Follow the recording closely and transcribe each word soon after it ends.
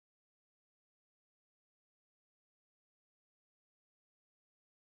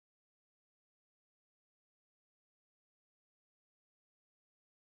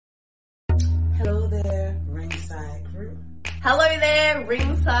Hello there,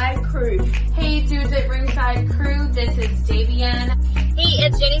 Ringside Crew. Hey dudes at Ringside Crew, this is Davian. Hey,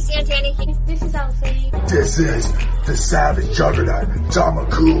 it's Jenny Santana. This is Elsie. This is the Savage Juggernaut,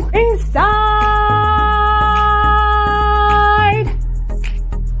 Tamaku. Inside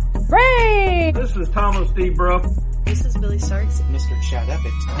Ring! This is Thomas D. Bruff. This is Billy Starks. Mr. Chad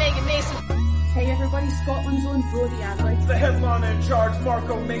Epic. Megan Mason. Hey everybody, Scotland's own Brody Adler. The headliner in charge,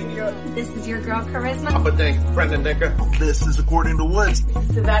 Marco Mania. This is your girl Charisma. Papa Dink, Brendan Dinker. This is According to Woods.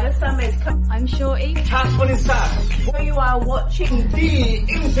 Savannah Summers. I'm Shorty. Tasman inside. You are watching The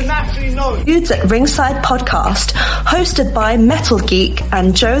internationally known Dudes at Ringside podcast, hosted by Metal Geek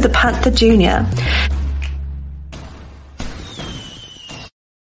and Joe the Panther Jr.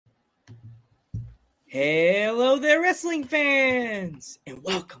 Hello there, wrestling fans, and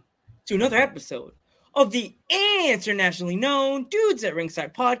welcome to another episode of the internationally known Dudes at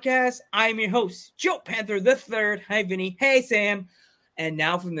Ringside podcast. I'm your host, Joe Panther III. Hi, Vinny. Hey, Sam. And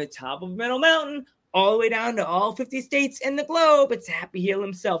now from the top of Metal Mountain, all the way down to all 50 states and the globe, it's Happy Heel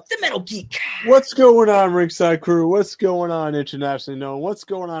himself, the Metal Geek. What's going on, Ringside Crew? What's going on, internationally known? What's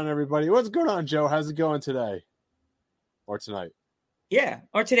going on, everybody? What's going on, Joe? How's it going today? Or tonight? Yeah,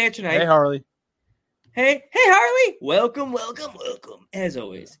 or today or tonight. Hey, Harley. Hey, Harley. Welcome, as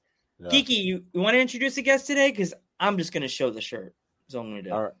always. Yeah. Geeky, you want to introduce a guest today? Because I'm just going to show the shirt. That's all I'm going to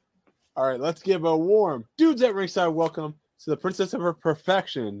do. All right. Let's give a warm Dudes at Ringside welcome to the Princess of Her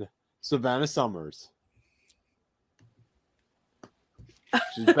Perfection, Savannah Summers.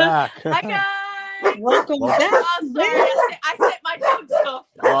 She's back. Hi guys. Welcome back. Oh, sorry, I set my dogs off.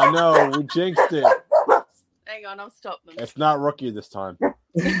 Oh, no, we jinxed it. Hang on, I'll stop them. It's not rookie this time.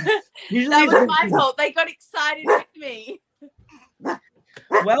 That was my fault. They got excited with me.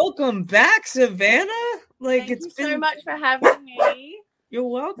 Welcome back, Savannah. Thank you so much for having me. You're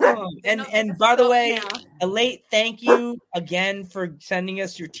welcome. And by the way, a late thank you again for sending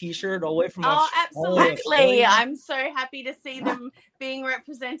us your T-shirt all the way from absolutely. Australia. I'm so happy to see them being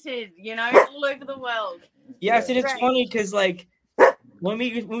represented, all over the world. Yes, and it's funny because when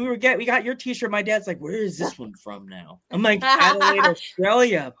we got your T-shirt, my dad's like, "Where is this one from now?" I'm like, Adelaide,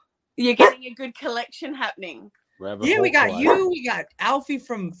 Australia. You're getting a good collection happening. Yeah, we got you. We got Alfie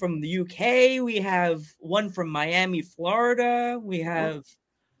from the UK. We have one from Miami, Florida. We have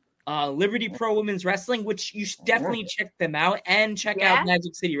Liberty Pro Women's Wrestling, which you should definitely check them out and check out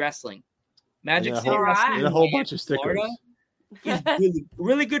Magic City Wrestling. Wrestling and a whole bunch of stickers. Florida.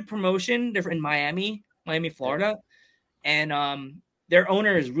 Really good promotion. They're in Miami, Florida, and their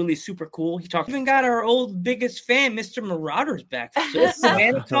owner is really super cool. Even got our old biggest fan, Mr. Marauder's back. So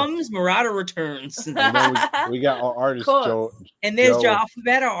Savannah comes, Marauder returns. And then we got our artist, Joe. And there's Joe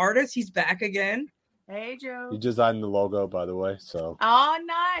Alphabet, our artist. He's back again. Hey, Joe. He designed the logo, by the way. So. Oh,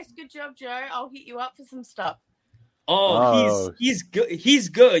 nice. Good job, Joe. I'll hit you up for some stuff. Oh. He's good. He's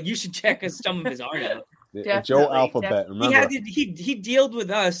good. You should check some of his art out. Joe Alphabet. Remember, he dealed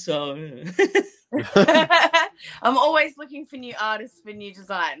with us, so. I'm always looking for new artists for new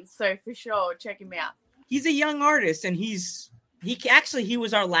designs, so for sure, check him out. He's a young artist, and he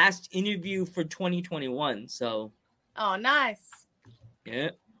was our last interview for 2021. So. Oh, nice.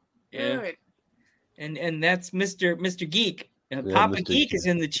 Yeah. Good. And that's Mr. Geek. Mr. Papa Geek is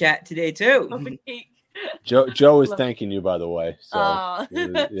in the chat today too. Papa Geek. Joe is thanking you, by the way. So,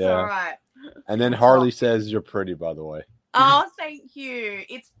 it's all right. And then Harley says you're pretty, by the way. Oh, thank you.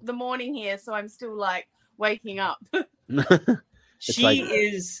 It's the morning here, so I'm still waking up.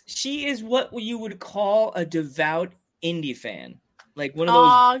 She is what you would call a devout indie fan, like one of those.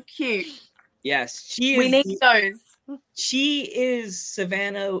 Oh, cute. Yes, she is. We need those. She is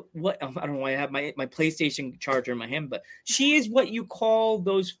Savannah. What I don't know why I have my PlayStation charger in my hand, but she is what you call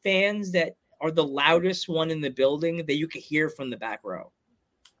those fans that are the loudest one in the building that you could hear from the back row.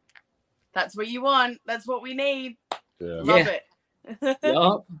 That's what you want. That's what we need. Yeah. Love it.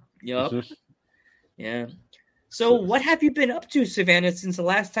 Yup. Yeah. So what have you been up to, Savannah, since the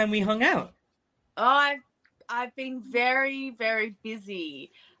last time we hung out? Oh, I've been very, very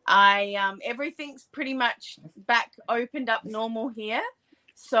busy. Everything's pretty much back opened up normal here.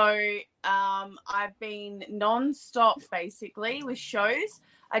 So I've been non-stop basically with shows.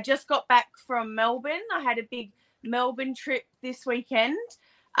 I just got back from Melbourne. I had a big Melbourne trip this weekend.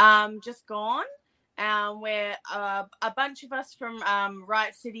 Just gone. Where a bunch of us from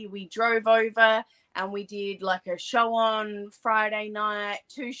Riot City, we drove over and we did a show on Friday night,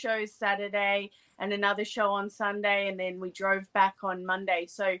 2 shows Saturday, and another show on Sunday, and then we drove back on Monday.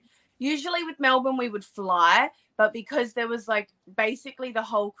 So usually with Melbourne we would fly, but because there was basically the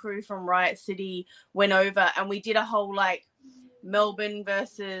whole crew from Riot City went over, and we did a whole Melbourne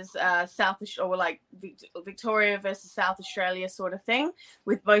versus Victoria versus South Australia sort of thing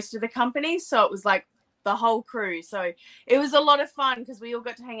with most of the companies. So it was like the whole crew. So it was a lot of fun because we all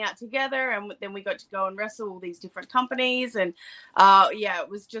got to hang out together, and then we got to go and wrestle all these different companies, and it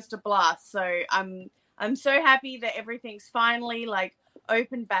was just a blast. So I'm so happy that everything's finally like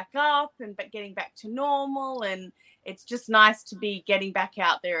opened back up and getting back to normal, and it's just nice to be getting back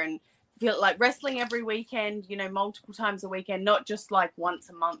out there and feel like wrestling every weekend, you know, multiple times a weekend, not just like once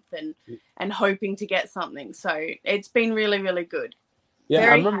a month and hoping to get something. So it's been really, really good. Yeah,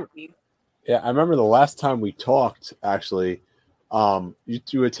 Very happy. Yeah, I remember the last time we talked, actually,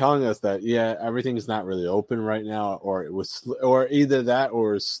 you were telling us that, everything's not really open right now, or it was, or either that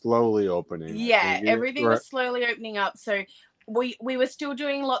or is slowly opening. Yeah, everything was slowly opening up. So we were still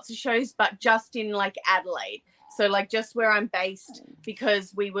doing lots of shows, but just in like Adelaide. So like just where I'm based,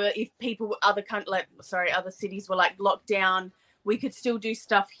 because if people other cities were like locked down, we could still do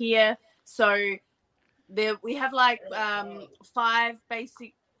stuff here. So we have like 5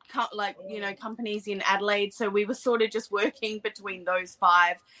 basic companies in Adelaide. So we were sort of just working between those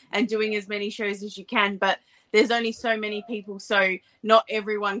 5 and doing as many shows as you can. But there's only so many people, so not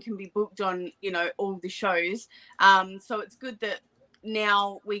everyone can be booked on, you know, all the shows. So it's good that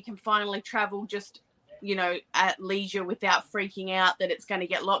now we can finally travel just, you know, at leisure without freaking out that it's going to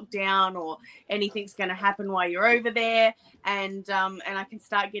get locked down or anything's going to happen while you're over there. And I can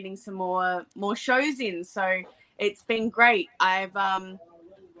start getting some more shows in. So it's been great. I've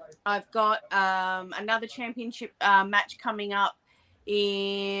got another championship match coming up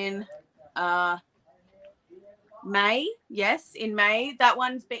in May. Yes, in May. That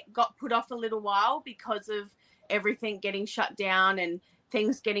one's got put off a little while because of everything getting shut down and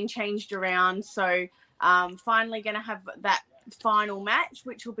things getting changed around. So finally going to have that final match,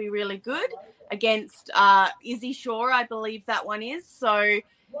 which will be really good, against Izzy Shaw, I believe that one is. So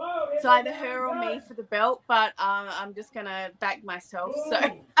it's either her or me for the belt, but I'm just going to back myself. So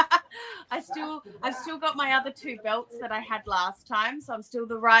I've still got my other 2 belts that I had last time. So I'm still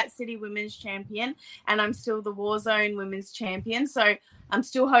the Riot City Women's Champion, and I'm still the Warzone Women's Champion. So I'm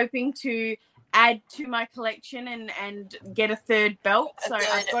still hoping to add to my collection and get a 3rd belt. So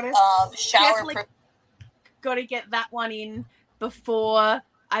I've got to got to get that one in before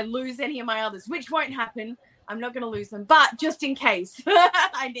I lose any of my others, which won't happen. I'm not going to lose them, but just in case,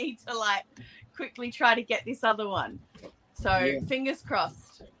 I need to like quickly try to get this other one. So fingers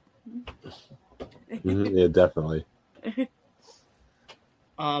crossed. Yeah, definitely.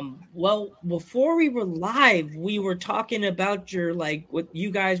 Well, before we were live, we were talking about your, like, what you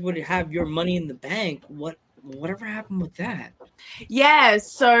guys would have your Money in the Bank. Whatever happened with that? Yeah,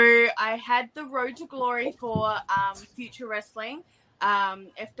 so I had the Road to Glory for Future Wrestling,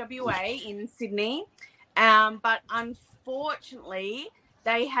 FWA in Sydney. But unfortunately,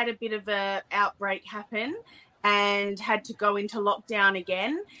 they had a bit of a outbreak happen and had to go into lockdown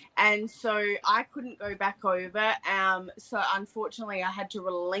again. And so I couldn't go back over. So unfortunately, I had to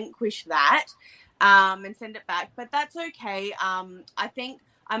relinquish that and send it back. But that's okay. I think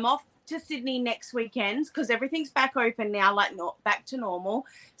I'm off to Sydney next weekend because everything's back open now, like not back to normal.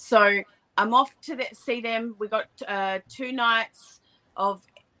 So I'm off to see them. We got 2 nights of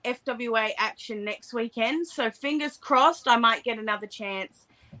FWA action next weekend. So fingers crossed I might get another chance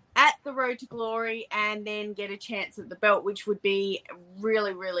at the Road to Glory and then get a chance at the belt, which would be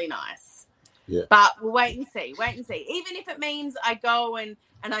really, really nice. Yeah. But we'll wait and see. Even if it means I go and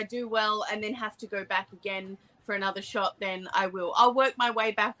I do well and then have to go back again for another shot, then I will. I'll work my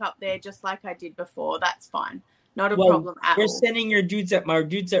way back up there just like I did before. That's fine. Not a problem at all. We're sending your dudes at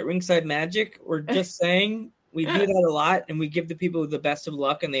Ringside Magic. We're just saying we do that a lot, and we give the people the best of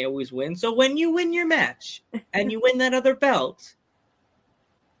luck, and they always win. So when you win your match and you win that other belt,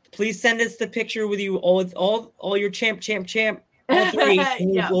 please send us the picture with you all your champ, all 3.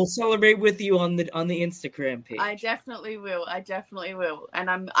 And we'll celebrate with you on the Instagram page. I definitely will. And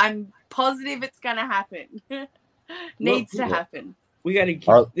I'm positive it's gonna happen. Needs to happen. We got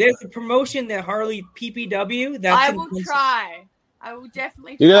to. There's a promotion that Harley PPW. I will try. I will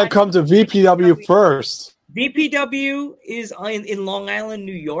definitely. You gotta come to VPW first. VPW is in Long Island,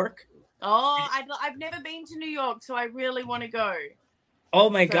 New York. Oh, I've never been to New York, so I really want to go. Oh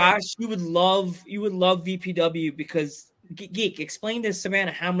my gosh, you would love VPW because Geek, explain to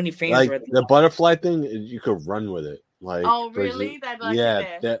Savannah how many fans like are at the butterfly thing. You could run with it. Like, oh really?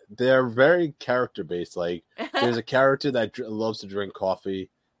 They're very character based. Like there's a character that loves to drink coffee,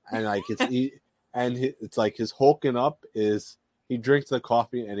 and like it's like his hulking up is he drinks the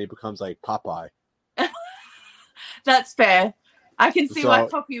coffee and he becomes like Popeye. That's fair. I can see why So-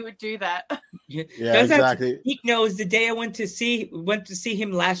 Poppy would do that. Yeah, That's exactly. Geek knows the day I went to see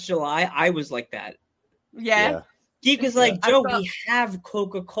him last July, I was like that. Yeah. Geek was like, I've Joe, got- we have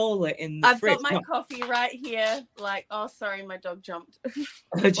Coca-Cola in the I've fridge. got my No. coffee right here. Like, oh, sorry, my dog jumped.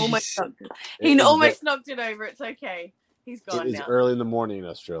 jeez. Almost knocked it. It He is almost knocked it over. It's okay. He's It gone is now. early in the morning in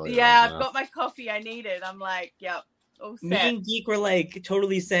Australia. Yeah, right I've now. got my coffee. I need it. I'm like, yep, all Me set. and Geek were like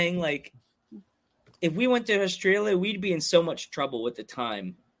totally saying like, if we went to Australia, we'd be in so much trouble with the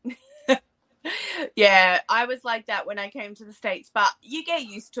time. Yeah, I was like that when I came to the States, but you get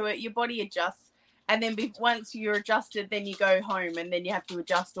used to it. Your body adjusts. And then once you're adjusted, then you go home and then you have to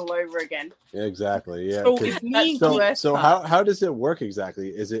adjust all over again. Yeah, exactly. Yeah. So 'cause- if me, That's the So, worst so part. how does it work exactly?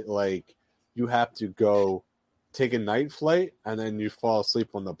 Is it like you have to go take a night flight and then you fall asleep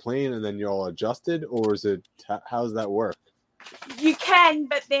on the plane and then you're all adjusted, or is it how does that work? You can,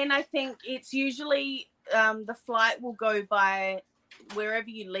 but then I think it's usually the flight will go by wherever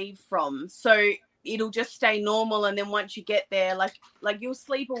you leave from. So it'll just stay normal, and then once you get there, like you'll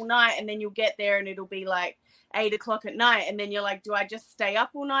sleep all night, and then you'll get there, and it'll be like 8:00 at night, and then you're like, do I just stay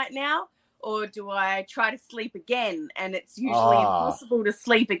up all night now, or do I try to sleep again? And it's usually impossible to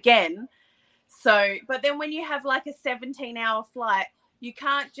sleep again. So, but then when you have like a 17-hour flight, you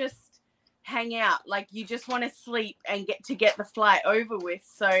can't just hang out. Like you just want to sleep and get the flight over with.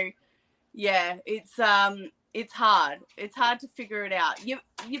 So, yeah, it's hard. It's hard to figure it out. Your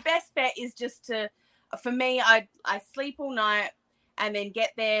best bet is just for me, I sleep all night and then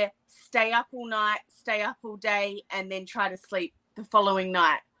get there, stay up all night, stay up all day, and then try to sleep the following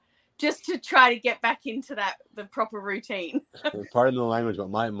night, just to try to get back into the proper routine. Pardon the language, but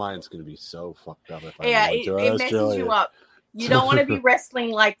my mind's gonna be so fucked up if I Yeah, went to it messes Australia. you up. You don't want to be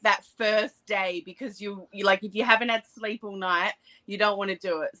wrestling like that first day, because you like, if you haven't had sleep all night, you don't want to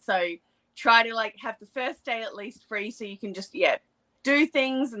do it. So try to like have the first day at least free, so you can just do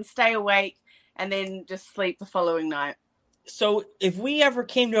things and stay awake, and then just sleep the following night. So if we ever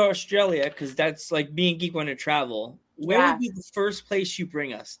came to Australia, because that's like me and Geek want to travel, where Yeah. would be the first place you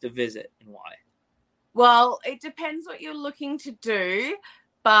bring us to visit and why? Well, it depends what you're looking to do,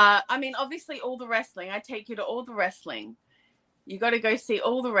 but I mean, obviously all the wrestling. I take you to all the wrestling. You got to go see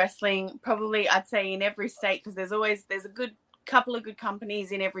all the wrestling. Probably, I'd say in every state, because there's a good couple of good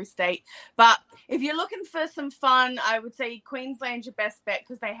companies in every state. But if you're looking for some fun, I would say Queensland's your best bet,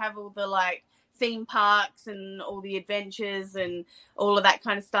 because they have all the like theme parks and all the adventures and all of that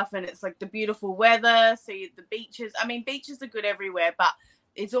kind of stuff, and it's like the beautiful weather. So the beaches. I mean, beaches are good everywhere, but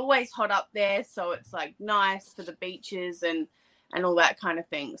it's always hot up there, so it's like nice for the beaches and all that kind of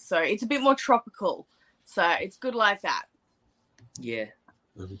thing. So it's a bit more tropical, so it's good like that. Yeah.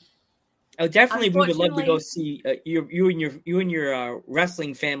 Oh, definitely, we would love to go see you and your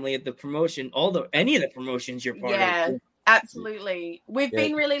wrestling family at the promotion. Any of the promotions you're part of. Absolutely. We've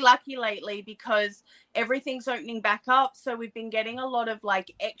been really lucky lately because everything's opening back up. So we've been getting a lot of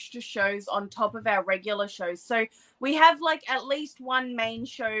like extra shows on top of our regular shows. So we have like at least one main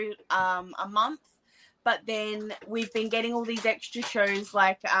show a month, but then we've been getting all these extra shows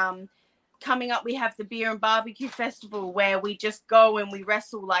like coming up. We have the Beer and Barbecue Festival, where we just go and we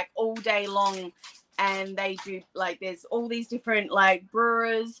wrestle like all day long. And they do like, there's all these different like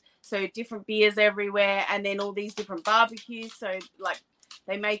brewers, so different beers everywhere, and then all these different barbecues. So like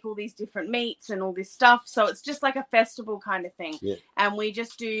they make all these different meats and all this stuff. So it's just like a festival kind of thing. Yeah. And we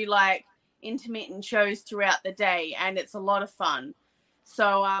just do like intermittent shows throughout the day, and it's a lot of fun.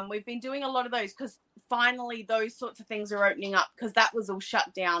 So we've been doing a lot of those, because finally those sorts of things are opening up, because that was all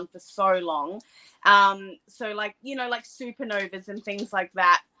shut down for so long. So like, like Supernovas and things like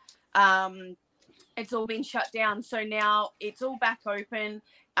that. It's all been shut down. So now it's all back open.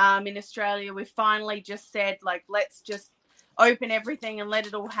 In Australia, we've finally just said, like, let's just open everything and let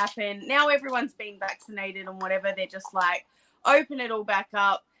it all happen. Now everyone's been vaccinated and whatever. They're just like, open it all back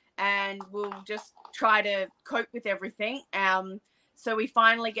up and we'll just try to cope with everything. So we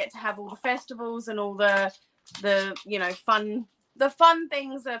finally get to have all the festivals and all the fun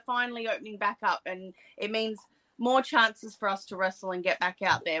things are finally opening back up, and it means more chances for us to wrestle and get back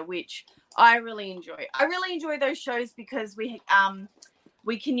out there, which I really enjoy. I really enjoy those shows because we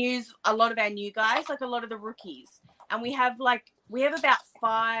can use a lot of our new guys, like a lot of the rookies, and we have about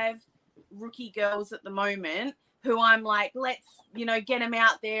 5 rookie girls at the moment who I'm like, let's get them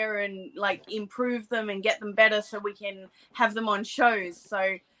out there and like improve them and get them better so we can have them on shows.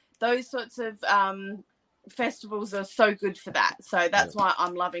 So those sorts of festivals are so good for that. So that's why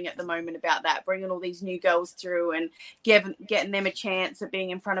I'm loving at the moment about that, bringing all these new girls through and getting them a chance at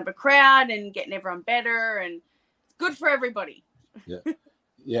being in front of a crowd and getting everyone better, and it's good for everybody.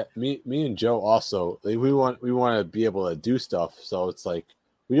 Yeah, me and Joe also, like, we want to be able to do stuff. So it's like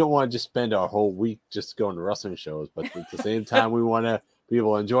we don't want to just spend our whole week just going to wrestling shows, but at the same time we want to be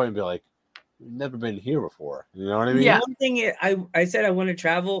able to enjoy and be like, we've never been here before. You know what I mean? Yeah. One thing I said I want to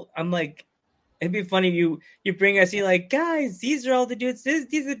travel. I'm like, it'd be funny you bring us, you're like, guys, these are all the dudes.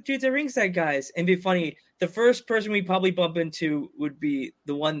 These are the dudes at ringside, guys. And it'd be funny. The first person we probably bump into would be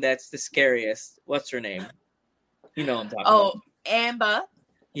the one that's the scariest. What's her name? You know what I'm talking about. Oh, Amber.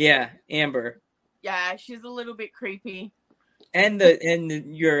 Yeah, Amber. Yeah, she's a little bit creepy. And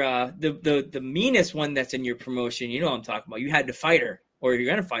your the meanest one that's in your promotion, you know what I'm talking about. You had to fight her, or you're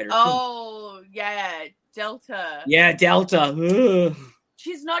gonna fight her. Oh, yeah, Delta. Yeah, Delta. Ugh.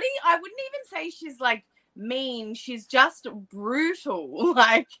 She's not. I wouldn't even say she's like mean. She's just brutal.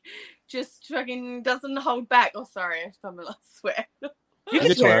 Like, just fucking doesn't hold back. Oh, sorry, I'm a swear. You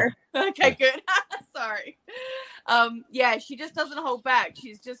can swear. Okay, good. Sorry. Yeah, she just doesn't hold back.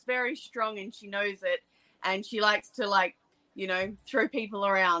 She's just very strong and she knows it. And she likes to, like, you know, throw people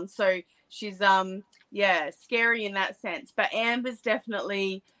around. So she's, scary in that sense. But Amber's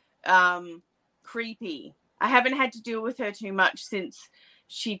definitely creepy. I haven't had to deal with her too much since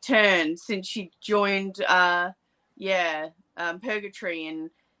she joined, Purgatory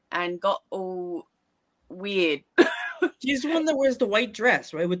and got all weird. She's the one that wears the white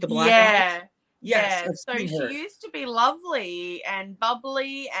dress, right? With the black eyes? Yes, yeah. So she used to be lovely and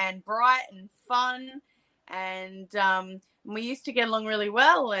bubbly and bright and fun, and we used to get along really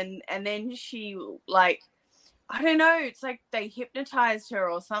well. And then she, like, I don't know, it's like they hypnotized her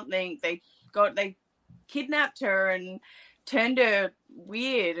or something. They kidnapped her and turned her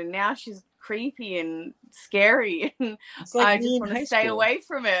weird, and now she's creepy and scary, and like I just want to stay away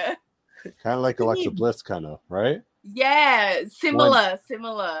from her. Kind of like Alexa Bliss, kind of, right? Yeah, similar.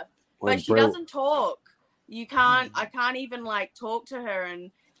 But she Bray... doesn't talk. I can't even like talk to her and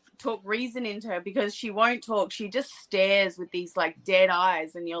talk reason into her because she won't talk. She just stares with these like dead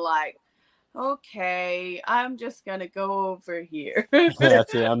eyes, and you're like, okay, I'm just gonna go over here.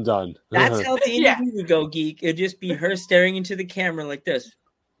 That's it. I'm done. That's how the interview would go, Geek. It'd just be her staring into the camera like this.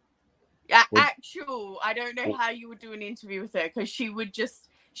 I don't know how you would do an interview with her because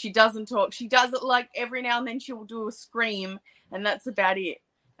she doesn't talk. She does it like every now and then she will do a scream, and that's about it.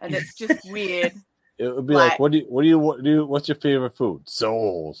 And it's just weird. It would be like, what do you what's your favorite food?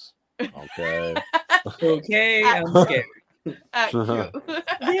 Souls. Okay. Okay, I'm scared.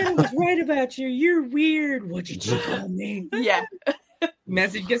 Dan was right about you. You're weird. What did you call me? Yeah.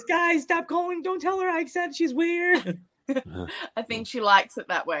 Message just, guys, stop calling. Don't tell her I said she's weird. I think she likes it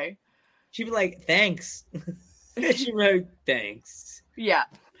that way. She'd be like, thanks. She wrote, thanks. Yeah.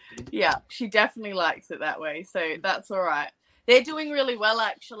 She definitely likes it that way. So that's all right. They're doing really well,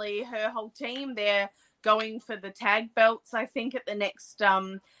 actually. Her whole team, they're going for the tag belts, I think, at the next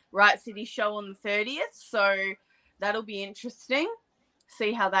Riot City show on the 30th. So that'll be interesting.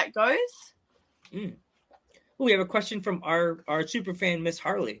 See how that goes. Mm. Ooh, we have a question from our super fan, Miss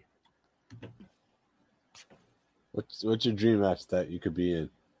Harley. What's your dream match that you could be in?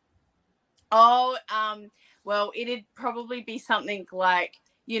 Oh, well, it'd probably be something like,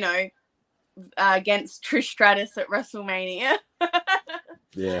 you know, against Trish Stratus at WrestleMania.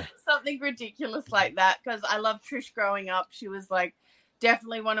 Yeah. Something ridiculous like that, because I loved Trish growing up. She was like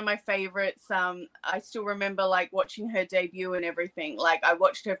definitely one of my favorites. I still remember like watching her debut and everything. Like I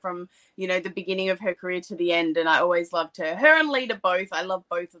watched her from, you know, the beginning of her career to the end, and I always loved her. Her and Lita both. I love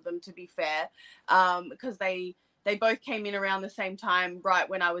both of them, to be fair, because they both came in around the same time, right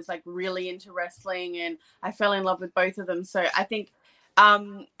when I was like really into wrestling, and I fell in love with both of them. So I think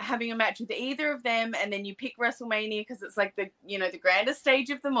having a match with either of them, and then you pick WrestleMania because it's like the, you know, the grandest stage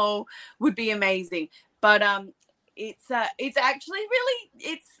of them all, would be amazing. But it's actually really,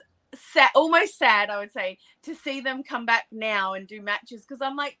 it's sad, almost sad, I would say, to see them come back now and do matches, because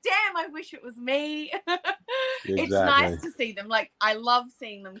I'm like, damn, I wish it was me. Exactly. It's nice to see them. Like, I love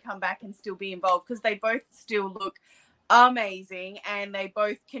seeing them come back and still be involved, because they both still look amazing, and they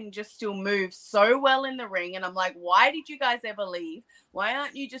both can just still move so well in the ring. And I'm like, why did you guys ever leave? Why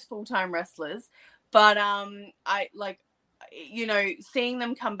aren't you just full-time wrestlers? But I like, you know, seeing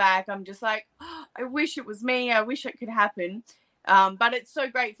them come back, I'm just like, oh, I wish it was me. I wish it could happen. But it's so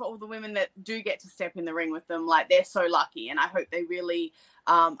great for all the women that do get to step in the ring with them. Like, they're so lucky, and I hope they really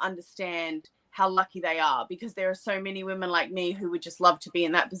understand how lucky they are, because there are so many women like me who would just love to be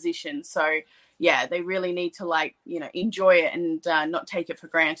in that position. So yeah, they really need to, like, you know, enjoy it and not take it for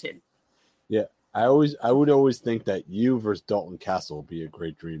granted. Yeah, I would always think that you versus Dalton Castle would be a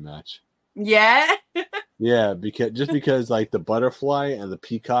great dream match. Yeah. Yeah, because like the butterfly and the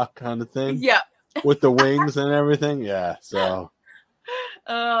peacock kind of thing. Yeah. With the wings and everything. Yeah. So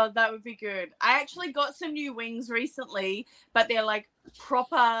Oh, that would be good. I actually got some new wings recently, but they're like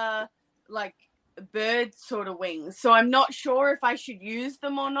proper, like bird sort of wings. So I'm not sure if I should use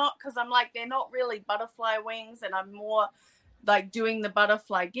them or not, because I'm like, they're not really butterfly wings, and I'm more like doing the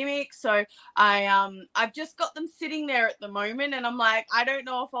butterfly gimmick. So I've just got them sitting there at the moment, and I'm like, I don't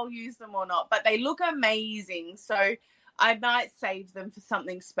know if I'll use them or not, but they look amazing. So I might save them for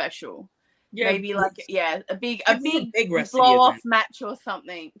something special. Yeah, maybe like a big blow off match or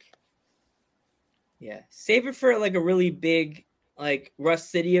something. Yeah, save it for like a really big like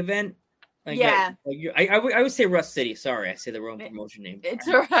Rust City event. Like, yeah, I would say Rust City. Sorry, I say the wrong promotion name. It's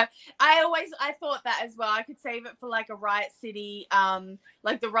alright. I thought that as well. I could save it for like a Riot City,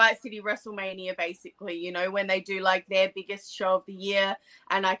 like the Riot City WrestleMania, basically. You know, when they do like their biggest show of the year,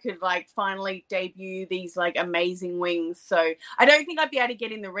 and I could like finally debut these like amazing wings. So I don't think I'd be able to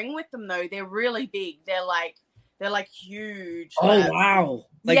get in the ring with them though. They're really big. They're like huge. Oh wow!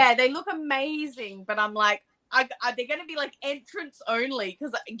 Like, yeah, they look amazing. But I'm like, they're going to be like entrance only,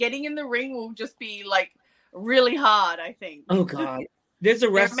 because getting in the ring will just be like really hard, I think. Oh god, there's a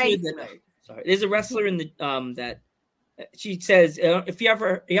wrestler there's a wrestler in the that she says if you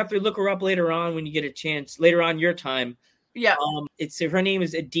have to look her up later on when you get a chance later on your time. Yeah. Her name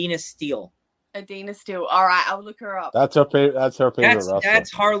is Adina Steele. Adina Steele. All right, I'll look her up. That's her favorite wrestler.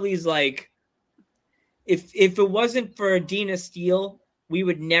 That's Harley's like. If it wasn't for Adina Steele, we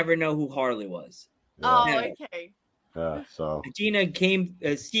would never know who Harley was. Oh, okay. Yeah, so Adina came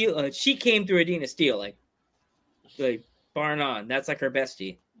she came through Adina Steele, like bar none. That's like her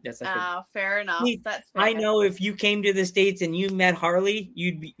bestie. That's like fair enough. That's fair. I know if you came to the States and you met Harley,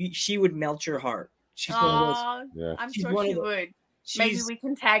 she would melt your heart. She's one of those. Yeah. I'm sure she would. Maybe we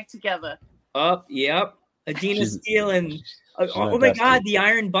can tag together. Yep. Adina Steele and oh my god, the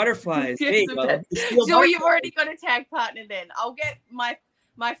Iron Butterflies. There you go. So you've already got a tag partner then. I'll get my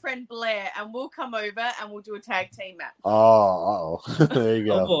friend Blair, and we'll come over and we'll do a tag team match. Oh, there you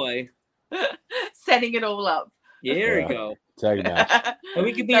go. Oh boy, setting it all up. Yeah, there we go. Tag match. And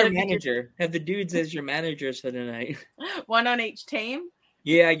we could be your manager. Have the dudes as your managers for the night. One on each team.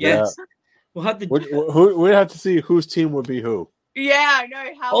 Yeah, I guess. Yeah. We'll have to. We have to see whose team would be who. Yeah, I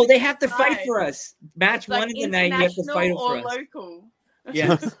know. They have to fight for us. Match one of the night, you have to fight for us. Local.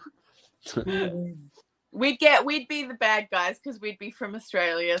 Yes. We'd be the bad guys because we'd be from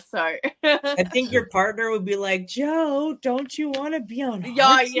Australia. So I think your partner would be like, Joe, don't you want to be on?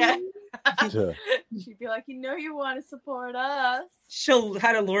 Yeah. She'd be like, you want to support us. She'll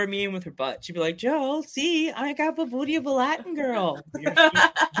how to lure me in with her butt. She'd be like, Joe, see, I got the booty of a Latin girl. You'd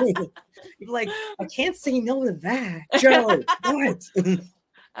be like, I can't say no to that, Joe. What?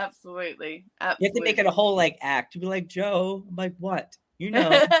 Absolutely. You have to make it a whole like act. You'd be like, Joe, I'm like, what? You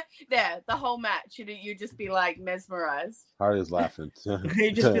know. Yeah, the whole match. You'd just be like mesmerized. Harley's laughing.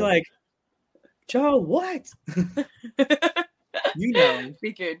 You'd just be like, Joe, what? You know.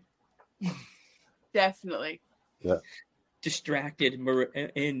 Be good. Definitely. Yeah. Distracted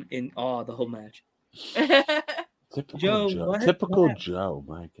in awe the whole match. Typical Joe. Typical Joe.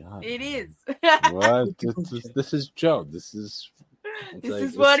 My God. It is. What? This is Joe. This is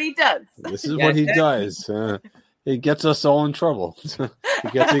what he does. This is what he does. He gets us all in trouble. he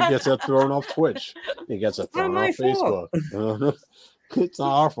gets us thrown off Twitch. He gets us thrown off Facebook. It's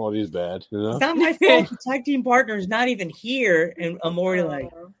not our fault he's bad. You know? It's not my fault. The tag team partner is not even here, and I'm already like,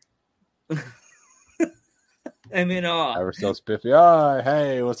 I'm in awe. Ever so spiffy. Oh,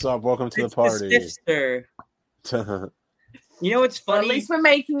 hey, what's up? Welcome to the party. The Spiffster. You know what's funny? Well, at least we're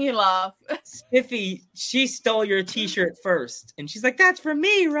making you laugh. Spiffy, she stole your T-shirt first, and she's like, "That's for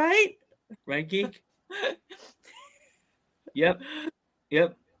me, right? Right, geek." Yep.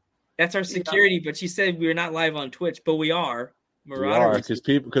 That's our security, but she said we're not live on Twitch, but we are. Marauder,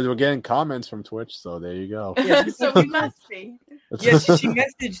 because we're getting comments from Twitch, so there you go. Yeah, so we must be. Yes, she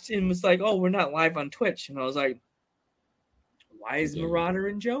messaged and was like, "Oh, we're not live on Twitch," and I was like, "Why is Marauder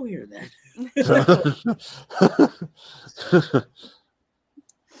and Joe here then?"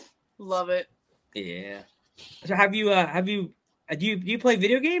 Love it. Yeah. So do you play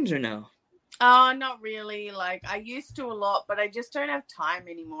video games or no? Not really. Like I used to a lot, but I just don't have time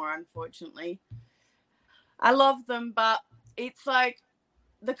anymore, unfortunately. I love them, but it's like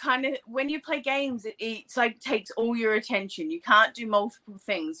the kind of when you play games, it's like takes all your attention. You can't do multiple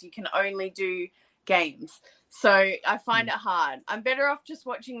things. You can only do games. So I find it hard. I'm better off just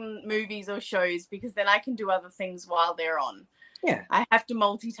watching movies or shows because then I can do other things while they're on. Yeah. I have to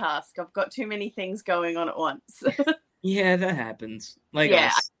multitask. I've got too many things going on at once. Yeah, that happens.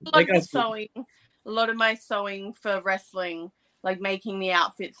 Sewing. A lot of my sewing for wrestling, like making the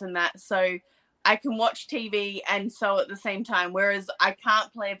outfits and that. So I can watch TV and sew at the same time, whereas I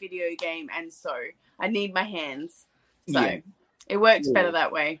can't play a video game and sew. I need my hands. So it works better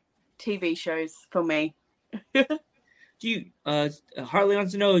that way. TV shows for me. Do you Harley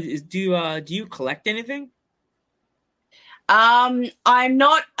wants to know, do you collect anything? I'm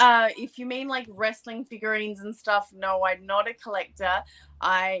not if you mean like wrestling figurines and stuff, no, I'm not a collector.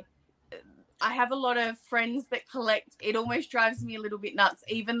 I have a lot of friends that collect. It almost drives me a little bit nuts.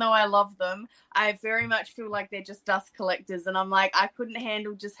 Even though I love them, I very much feel like they're just dust collectors. And I'm like, I couldn't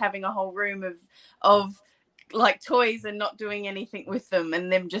handle just having a whole room of like toys and not doing anything with them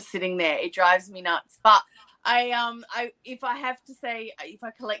and them just sitting there. It drives me nuts. But if I have to say, if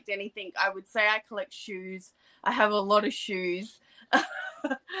I collect anything, I would say I collect shoes. I have a lot of shoes.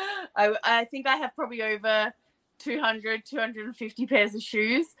 I think I have probably over 250 pairs of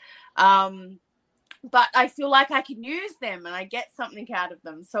shoes. But I feel like I can use them and I get something out of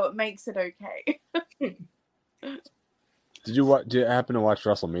them. So it makes it okay. Did you happen to watch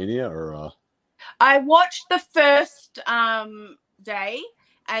WrestleMania or? I watched the first day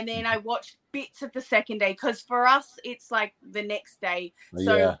and then I watched bits of the second day because for us, it's like the next day.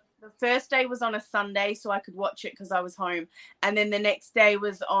 So the first day was on a Sunday, so I could watch it because I was home. And then the next day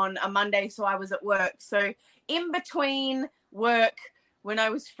was on a Monday, so I was at work. So in between work, when I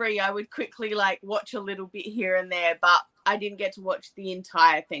was free, I would quickly like watch a little bit here and there, but I didn't get to watch the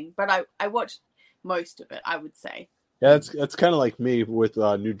entire thing. But I watched most of it, I would say. Yeah, that's kind of like me with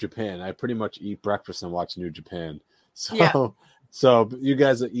New Japan. I pretty much eat breakfast and watch New Japan. So so you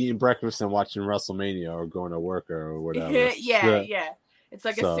guys are eating breakfast and watching WrestleMania or going to work or whatever. Yeah. It's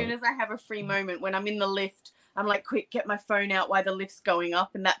like as soon as I have a free moment, when I'm in the lift, I'm like, quick, get my phone out while the lift's going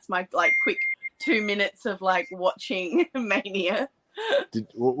up. And that's my like quick 2 minutes of like watching Mania.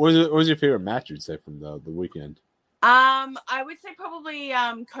 What was your favorite match you'd say from the weekend? I would say probably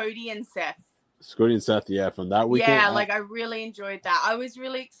Cody and Seth. Cody and Seth, from that weekend. Yeah, like I really enjoyed that. I was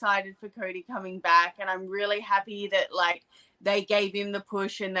really excited for Cody coming back, and I'm really happy that like they gave him the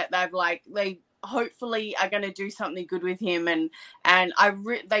push and that they hopefully are going to do something good with him. And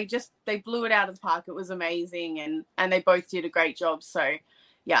they blew it out of the park. It was amazing, and they both did a great job. So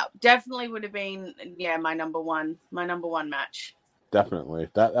yeah, definitely would have been my number one match. Definitely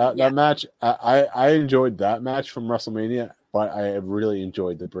that match. I enjoyed that match from WrestleMania, but I really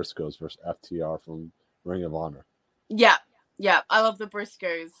enjoyed the Briscoes versus FTR from Ring of Honor. Yeah, I love the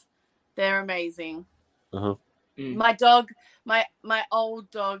Briscoes. They're amazing. Uh-huh. My dog, my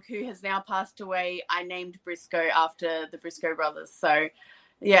old dog who has now passed away, I named Briscoe after the Briscoe brothers. So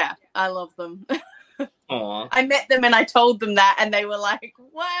yeah, I love them. Aww. I met them and I told them that and they were like,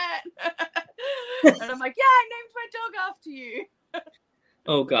 what? And I'm like, yeah, I named my dog after you.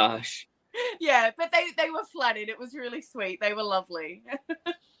 Oh gosh. Yeah, but they were flattered. It was really sweet. They were lovely.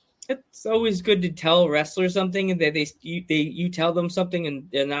 It's always good to tell wrestlers something and that you tell them something and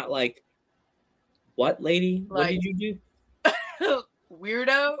they're not like, what, lady? What did you do?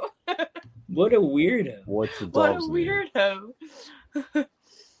 Weirdo. What a weirdo. What's the dog's name? What a weirdo.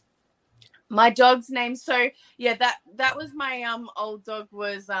 My dog's name. So yeah, that was my old dog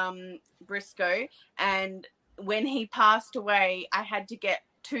was Briscoe, and when he passed away, I had to get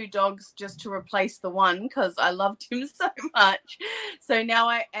 2 dogs just to replace the one because I loved him so much. So now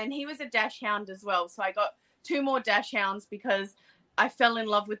and he was a dash hound as well. So I got 2 more dash hounds because I fell in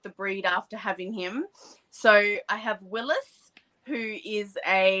love with the breed after having him. So I have Willis, who is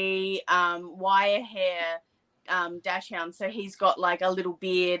a wire hair dash hound. So he's got like a little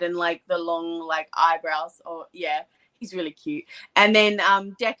beard and like the long like eyebrows. He's really cute. And then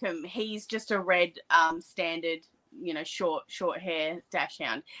Deckham, he's just a red standard, short hair dash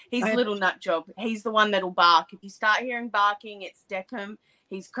hound. He's a little nut job. He's the one that'll bark. If you start hearing barking, it's Deckham.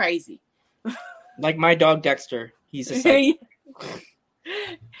 He's crazy. Like my dog Dexter. He's a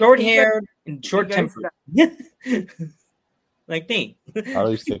short haired and short tempered. Like me. I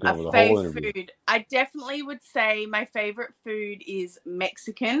was thinking of the whole interview. Food. I definitely would say my favorite food is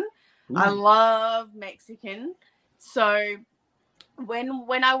Mexican. Ooh. I love Mexican. So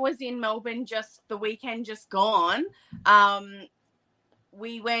when I was in Melbourne, just the weekend just gone,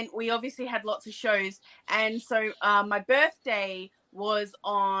 we obviously had lots of shows. And so my birthday was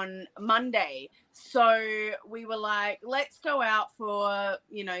on Monday. So we were like, let's go out for,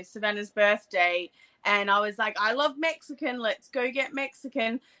 Savannah's birthday. And I was like, I love Mexican. Let's go get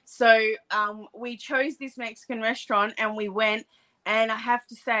Mexican. So we chose this Mexican restaurant and we went. And I have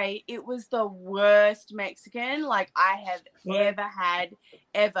to say, it was the worst Mexican like I have ever had,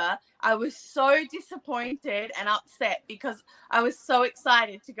 ever. I was so disappointed and upset because I was so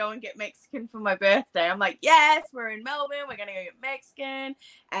excited to go and get Mexican for my birthday. I'm like, yes, we're in Melbourne. We're going to go get Mexican.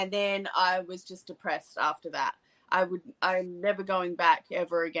 And then I was just depressed after that. I'm never going back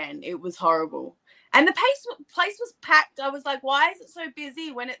ever again. It was horrible. And the place was packed. I was like, why is it so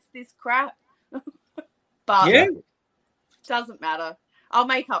busy when it's this crap? But yeah. Doesn't matter. I'll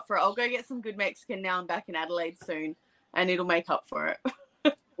make up for it. I'll go get some good Mexican now. I'm back in Adelaide soon, and it'll make up for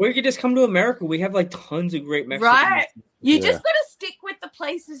it. Or you could just come to America. We have like tons of great Mexican. Right. You just got to stick with the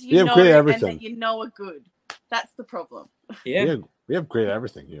places you know great and everything. that you know are good. That's the problem. Yeah. We have great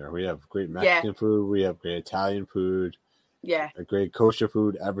everything here. We have great Mexican food. We have great Italian food. Yeah. A great kosher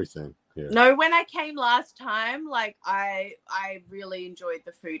food. Everything here. No, when I came last time, like I really enjoyed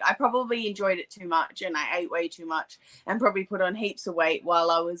the food. I probably enjoyed it too much, and I ate way too much, and probably put on heaps of weight while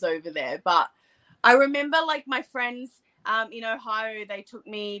I was over there. But I remember, like, my friends in Ohio, they took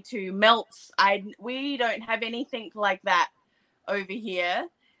me to Melts. We don't have anything like that over here,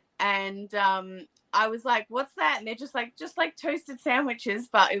 and I was like, "What's that?" And they're just like toasted sandwiches,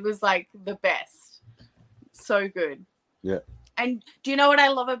 but it was like the best. So good. Yeah. And do you know what I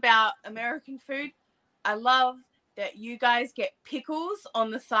love about American food? I love that you guys get pickles on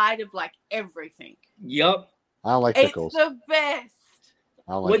the side of like everything. Yup. I don't like pickles. It's the best.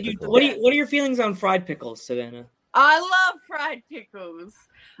 I don't like pickles. What are your feelings on fried pickles, Savannah? I love fried pickles.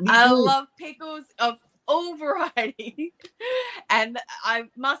 I love pickles of all variety. And I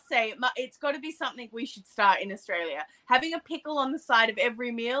must say, it's got to be something we should start in Australia. Having a pickle on the side of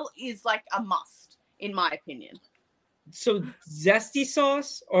every meal is like a must, in my opinion. So zesty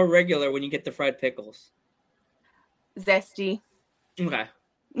sauce or regular when you get the fried pickles? Zesty. Okay.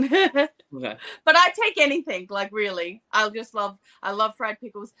 Okay. But I take anything, like really. I love fried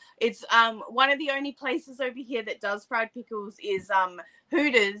pickles. It's one of the only places over here that does fried pickles is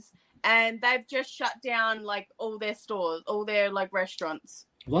Hooters, and they've just shut down like all their stores, all their like restaurants.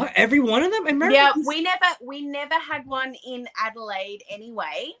 What? Every one of them? America? Yeah, we never had one in Adelaide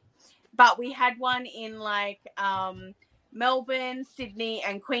anyway. But we had one in like Melbourne, Sydney,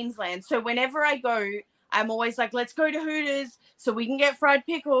 and Queensland. So whenever I go, I'm always like, let's go to Hooters so we can get fried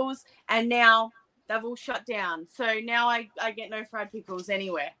pickles. And now they've all shut down. So now I get no fried pickles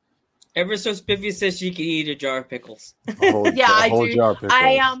anywhere. Ever so Spiffy says she can eat a jar of pickles. I do. Jar of pickles.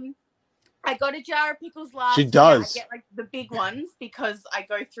 I got a jar of pickles last She does. year. I get like the big ones because I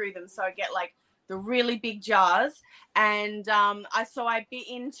go through them. So I get like the really big jars, and I bit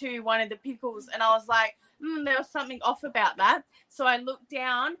into one of the pickles, and I was like, there was something off about that. So I looked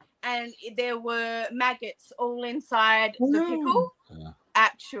down, and there were maggots all inside the pickle. Yeah.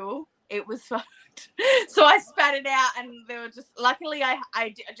 It was fucked. So I spat it out, and they were just. Luckily,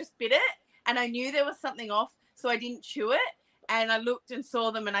 I just bit it, and I knew there was something off, so I didn't chew it. And I looked and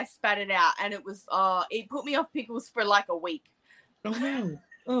saw them, and I spat it out, and it was. It put me off pickles for like a week. Oh no.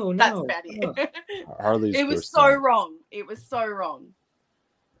 Oh, no. That's about it. Harley's it was so wrong. It was so wrong.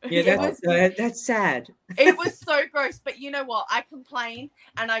 Yeah, that's sad. It was so gross. But you know what? I complained,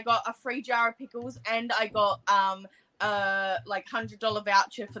 and I got a free jar of pickles, and I got like $100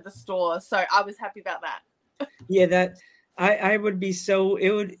 voucher for the store. So I was happy about that. Yeah, that I would be so.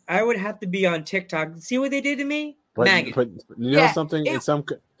 I would have to be on TikTok. See what they did to me? Maggot. But you know something? In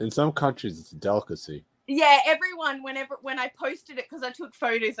some countries, it's a delicacy. Yeah, everyone, when I posted it, because I took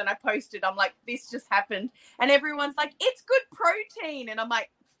photos and I posted, I'm like, this just happened. And everyone's like, it's good protein. And I'm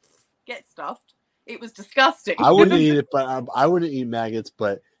like, get stuffed. It was disgusting. I wouldn't eat it, but I wouldn't eat maggots.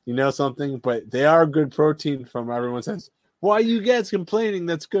 But you know something? But they are good protein from everyone says, why are you guys complaining?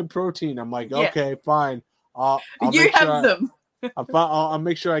 That's good protein. I'm like, okay, fine. I'll have them. I'll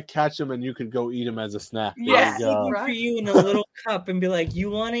make sure I catch them, and you can go eat them as a snack. Yeah, for you in a little cup and be like,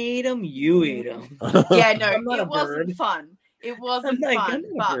 you want to eat them? You eat them. Yeah, no, it wasn't fun. It wasn't fun,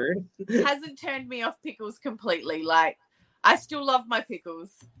 but it hasn't turned me off pickles completely. Like, I still love my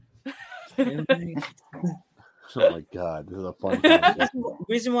pickles. Oh my god, this is a fun time. The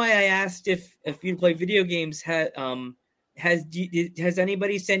reason why I asked if you play video games has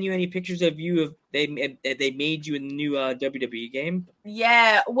anybody sent you any pictures of you if they made you a new WWE game?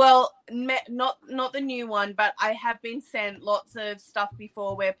 Yeah, well, not the new one, but I have been sent lots of stuff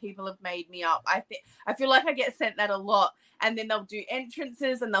before where people have made me up. I feel like I get sent that a lot, and then they'll do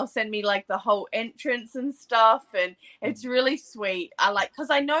entrances and they'll send me like the whole entrance and stuff, and it's really sweet. Because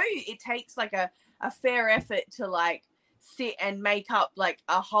I know it takes like a fair effort to like sit and make up like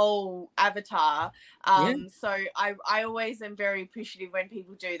a whole avatar. So I always am very appreciative when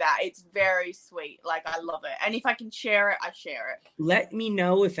people do that. It's very sweet. Like, I love it. And if I can share it, I share it. Let me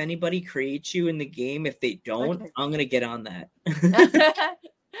know if anybody creates you in the game. If they don't, I'm going to get on that.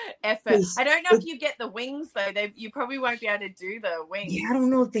 Effort. I don't know if you get the wings though. You probably won't be able to do the wings. Yeah, I don't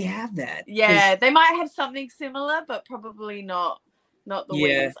know if they have that. Yeah, they might have something similar, but probably not the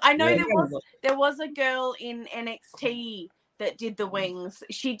wings. I know there was a girl in NXT that did the wings.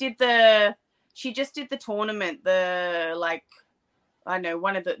 She just did the tournament,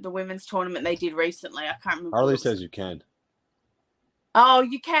 one of the women's tournament they did recently. I can't remember. Harley says you can. Oh,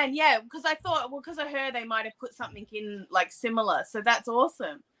 you can, yeah. Because I thought, because of her, they might have put something in like similar. So that's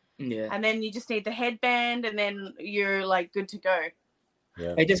awesome. Yeah. And then you just need the headband, and then you're like good to go.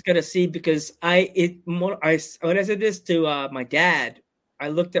 Yeah. I just gotta see, because when I said this to my dad, I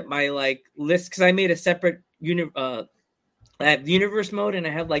looked at my like list, because I made a separate I have universe mode, and I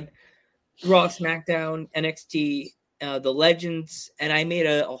have like Raw, SmackDown, NXT, the Legends, and I made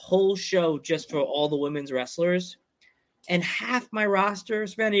a whole show just for all the women's wrestlers. And half my roster,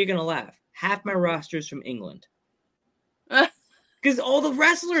 Savannah, you're gonna laugh. Half my roster is from England, because all the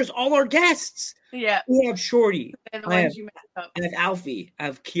wrestlers, all our guests. Yeah, we have Shorty. I have Alfie. I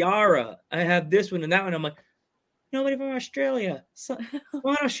have Kiara. I have this one and that one. I'm like, nobody from Australia. So, come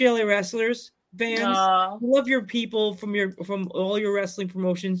on, Australia wrestlers, fans. Love your people from all your wrestling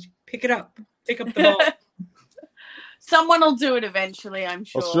promotions. Pick it up. Pick up the ball. Someone will do it eventually, I'm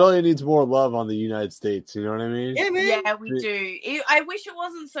sure. Australia needs more love on the United States. You know what I mean? Yeah, man. Yeah, we do. I wish it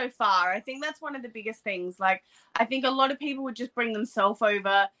wasn't so far. I think that's one of the biggest things. Like, I think a lot of people would just bring themselves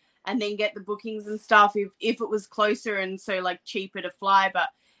over and then get the bookings and stuff if it was closer and so like cheaper to fly. But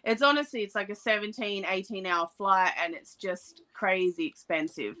it's honestly like a 17, 18-hour flight, and it's just crazy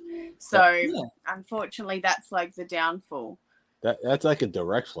expensive. So unfortunately, that's like the downfall. That's like a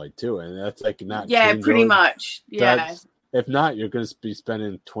direct flight too, and that's like not. Yeah, pretty much. Yeah. If not, you're going to be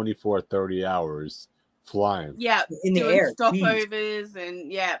spending 24, 30 hours flying. Yeah, in the air, stopovers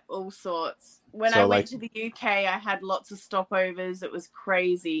and all sorts. When I went to the UK, I had lots of stopovers. It was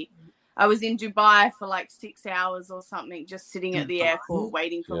crazy. I was in Dubai for like 6 hours or something, just sitting at the airport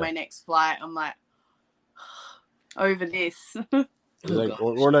waiting for my next flight. I'm like, over this. Like,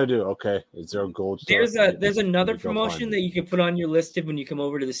 what do I do? Okay, is there a gold star? There's another promotion that you can put on your list when you come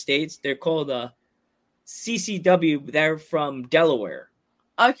over to the States. They're called CCW. They're from Delaware.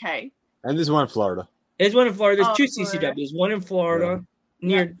 Okay. And there's one in Florida. There's one in Florida. There's two CCWs. One in Florida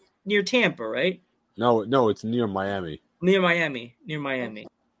near Tampa, right? No, it's near Miami. Near Miami.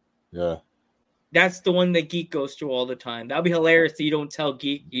 Yeah. That's the one that Geek goes to all the time. That'd be hilarious that you don't tell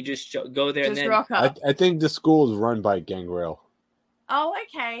Geek. You just go there. Just rock up. I think the school is run by Gangrel. Oh,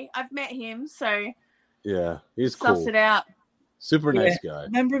 okay. I've met him, so yeah, he's cool. Suss it out. Super nice guy.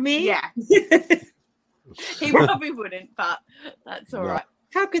 Remember me? Yeah. He probably wouldn't, but that's all right.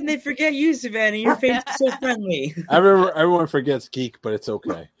 How can they forget you, Savannah? Your face is so friendly. Everyone forgets Geek, but it's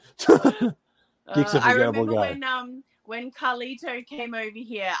okay. Geek's a forgettable guy. I remember when Carlito came over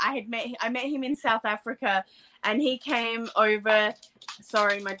here, I met him in South Africa, and he came over.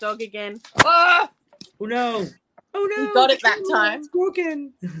 Sorry, my dog again. Oh no. Oh no! He got it that time. It's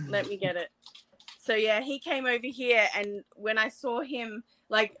broken. Let me get it. So yeah, he came over here, and when I saw him,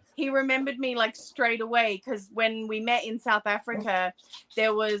 like, he remembered me like straight away, because when we met in South Africa,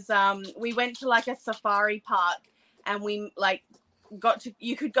 there was we went to like a safari park, and we like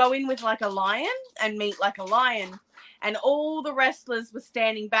you could go in with like a lion and meet like a lion, and all the wrestlers were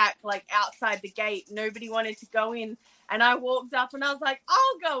standing back like outside the gate. Nobody wanted to go in, and I walked up and I was like,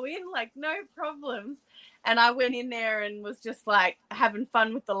 I'll go in, like, no problems. And I went in there and was just like having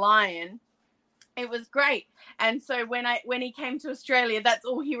fun with the lion. It was great. And so when he came to Australia, that's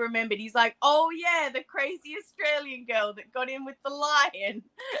all he remembered. He's like, oh yeah, the crazy Australian girl that got in with the lion.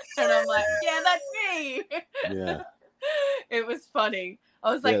 And I'm like, yeah, that's me. Yeah. It was funny.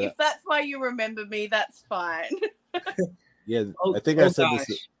 I was like, if that's why you remember me, that's fine. Yeah, I think I said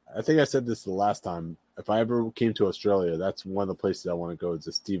this the last time. If I ever came to Australia, that's one of the places I want to go, is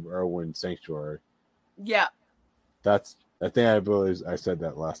the Steve Irwin Sanctuary. Yeah. I said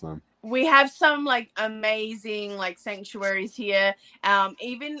that last time. We have some like amazing like sanctuaries here.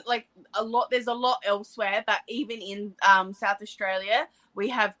 Even like there's a lot elsewhere, but even in South Australia, we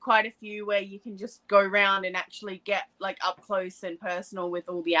have quite a few where you can just go around and actually get like up close and personal with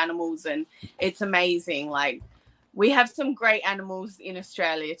all the animals, and it's amazing. Like, we have some great animals in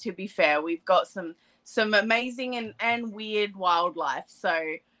Australia, to be fair. We've got some amazing and weird wildlife.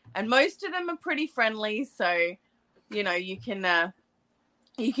 So, and most of them are pretty friendly. So, you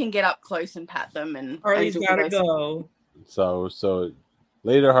can get up close and pat them. And Harley's gotta go. So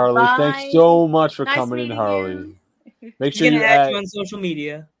later, Harley. Bye. Thanks so much for Nice coming in, meeting Harley. you. Make She's sure gonna you add add you on social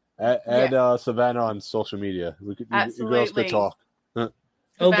media. add Savannah on social media. You girls Absolutely. could talk.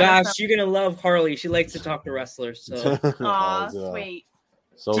 Oh Savannah, gosh, you're gonna love Harley. She likes to talk to wrestlers. So Aw, As, sweet.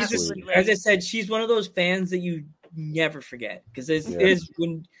 So she's sweet. Absolutely. as I said, she's one of those fans that you never forget because Yeah.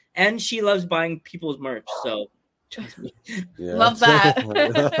 and she loves buying people's merch. So trust me. Yeah. Love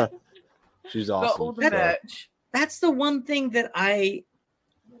that. She's Got awesome. all the merch. That's the one thing that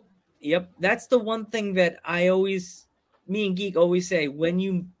that's the one thing that me and Geek always say when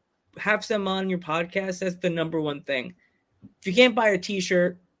you have some on your podcast. That's the number one thing. If you can't buy a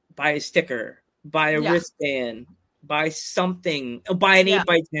T-shirt, buy a sticker, buy a wristband, buy something, buy an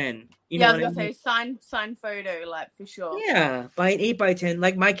 8x10. You know I what was I gonna mean? say sign photo, like for sure. Yeah, buy an 8x10.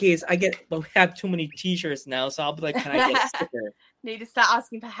 Like my case, I have too many T-shirts now, so I'll be like, can I get a sticker? Need to start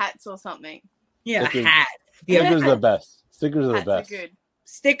asking for hats or something. Yeah, Stickers. a hat. Stickers are the best. Stickers are the Hats are best. good.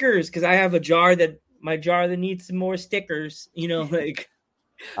 Stickers, because I have my jar that needs some more stickers. You know, like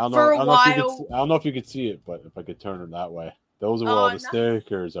I don't For a know while. I don't know if you could see it, but if I could turn it that way, those are where all the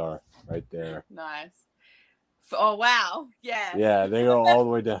stickers are, right there. Nice. Oh wow, yeah. Yeah, they go all the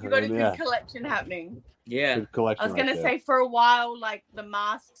way down. You got a good Yeah, collection happening. yeah. good collection. I was gonna right say for a while, like the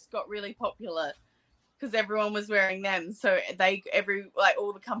masks got really popular because everyone was wearing them. So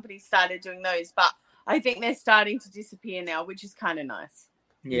all the companies started doing those. But I think they're starting to disappear now, which is kind of nice.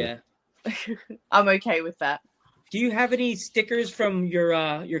 Yeah. I'm okay with that. Do you have any stickers from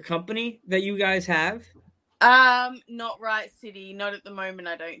your company that you guys have? Not Riot City, not at the moment.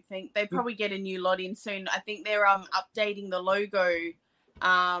 I don't think they probably get a new lot in soon. I think they're updating the logo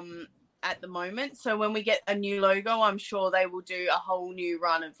at the moment. So when we get a new logo, I'm sure they will do a whole new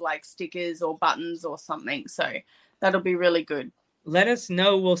run of like stickers or buttons or something. So that'll be really good. Let us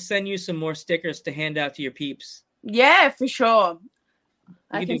know. We'll send you some more stickers to hand out to your peeps. Yeah, for sure.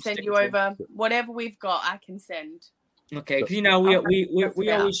 I can can do send you stickers. over whatever we've got. I can send. Okay, because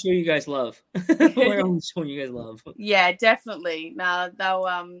we always show you guys love. We're always showing you guys love. Yeah, definitely. No,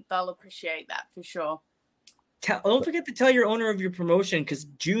 they'll appreciate that for sure. Don't forget to tell your owner of your promotion because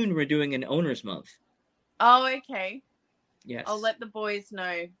June we're doing an owners month. Oh, okay. Yes, I'll let the boys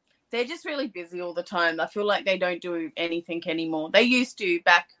know. They're just really busy all the time. I feel like they don't do anything anymore. They used to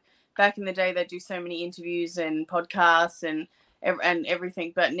back in the day. They do so many interviews and podcasts and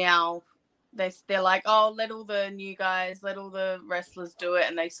everything, but now they're like, oh, let all the new guys, let all the wrestlers do it,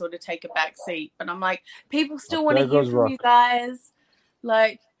 and they sort of take a back seat. But I'm like, people still want to hear from you guys.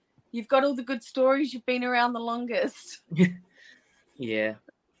 Like, you've got all the good stories. You've been around the longest. Yeah,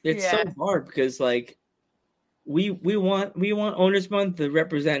 it's so hard because like we want Owners Month to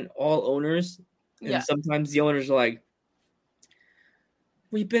represent all owners, and sometimes the owners are like,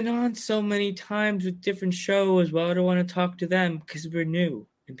 we've been on so many times with different shows. Well, I don't want to talk to them because we're new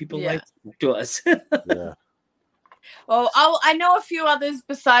and people like to talk to us. Yeah. Well, I know a few others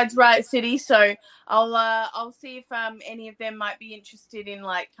besides Riot City, so I'll see if any of them might be interested in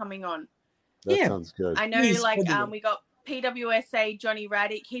like coming on. That sounds good. I know, we got PWSA Johnny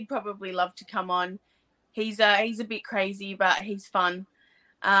Radic. He'd probably love to come on. He's a bit crazy, but he's fun.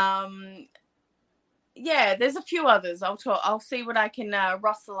 Yeah, there's a few others. I'll see what I can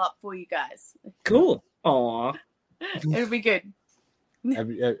rustle up for you guys. Cool. Aw. It'll be good.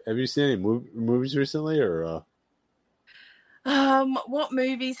 Have you seen any movies recently, or? What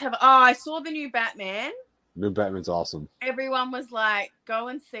movies have? I saw the new Batman. New Batman's awesome. Everyone was like, "Go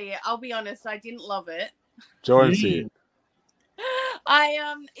and see it." I'll be honest, I didn't love it. Jordan, see it.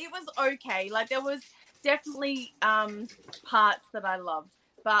 It was okay. Like there was definitely parts that I loved.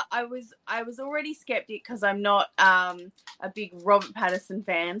 But I was already skeptic because I'm not a big Robert Pattinson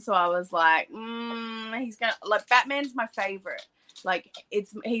fan. So I was like, he's gonna like Batman's my favorite. Like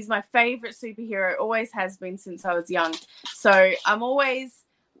he's my favorite superhero. Always has been since I was young. So I'm always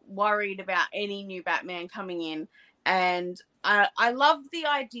worried about any new Batman coming in. And I love the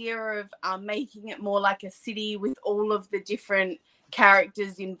idea of making it more like a city with all of the different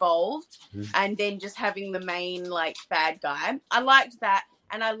characters involved, and then just having the main like bad guy. I liked that.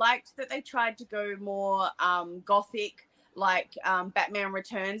 And I liked that they tried to go more gothic, like Batman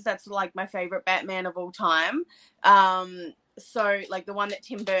Returns. That's like my favorite Batman of all time. So like the one that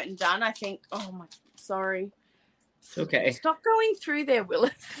Tim Burton done, I think. Oh my, sorry. It's okay. Stop going through there,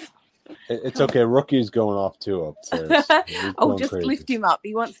 Willis. It's okay. Rookie's going off too upstairs. I'll just lift him up.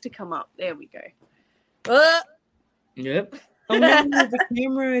 He wants to come up. There we go. Yep. Oh no, the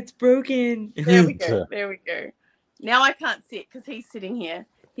camera, it's broken. There we go. There we go. Now I can't sit because he's sitting here.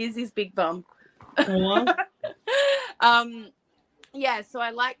 Here's his big bum. Yeah, so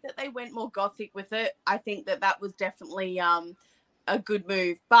I like that they went more gothic with it. I think that was definitely a good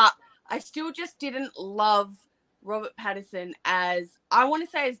move. But I still just didn't love Robert Pattinson as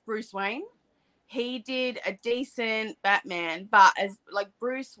Bruce Wayne. He did a decent Batman, but as like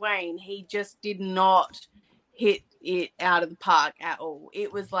Bruce Wayne, he just did not hit it out of the park at all.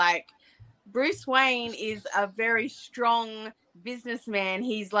 It was like Bruce Wayne is a very strong businessman.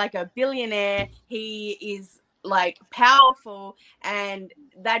 He's like a billionaire. He is like powerful, and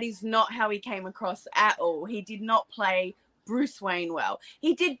that is not how he came across at all. He did not play Bruce Wayne well.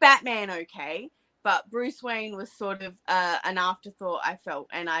 He did Batman okay, but Bruce Wayne was sort of an afterthought, I felt,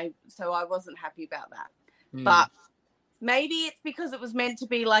 and so I wasn't happy about that. But maybe it's because it was meant to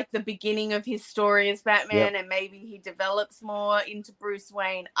be like the beginning of his story as Batman, and maybe he develops more into Bruce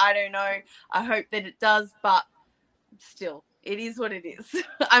Wayne. I don't know. I hope that it does, but still, it is what it is.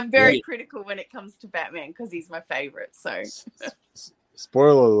 I'm very critical when it comes to Batman because he's my favorite. So,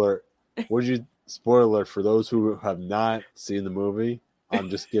 spoiler alert! Spoiler alert for those who have not seen the movie. I'm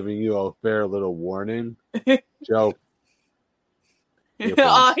just giving you a fair little warning, Joe.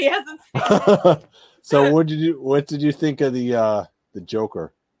 Oh, he hasn't seen it. So, what did you think of the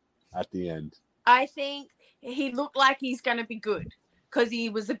Joker at the end? I think he looked like he's going to be good. Because he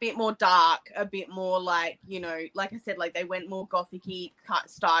was a bit more dark, a bit more like, like I said, like they went more gothic-y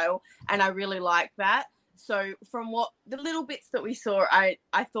style, and I really like that. So from what the little bits that we saw, I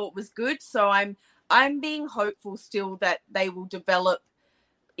thought was good. So I'm being hopeful still that they will develop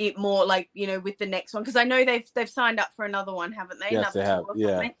it more, like with the next one, because I know they've signed up for another one, haven't they? Yes, they have.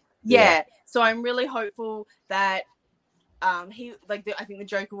 Yeah. So I'm really hopeful that I think the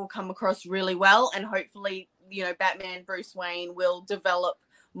Joker will come across really well, and hopefully, Batman Bruce Wayne will develop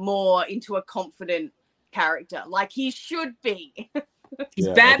more into a confident character, like he should be. He's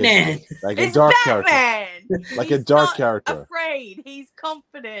Batman, like a dark Batman. Character, like he's a dark not character. Afraid, he's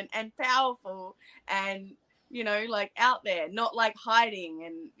confident and powerful, and like out there, not like hiding,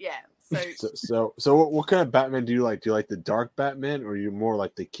 and So what kind of Batman do you like? Do you like the dark Batman, or are you more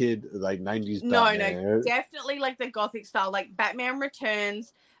like the kid, like 90s Batman? No, definitely like the gothic style, like Batman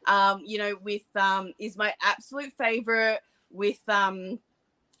Returns. With is my absolute favorite, with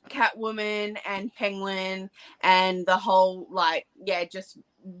Catwoman and Penguin, and the whole just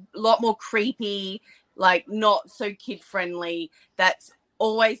a lot more creepy, like not so kid friendly. That's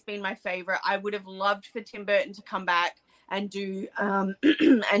always been my favorite. I would have loved for Tim Burton to come back and do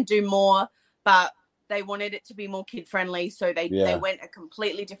and do more, but they wanted it to be more kid friendly, so they went a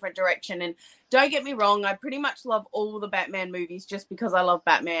completely different direction. And don't get me wrong, I pretty much love all the Batman movies just because I love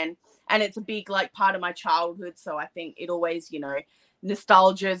Batman, and it's a big part of my childhood. So I think it always,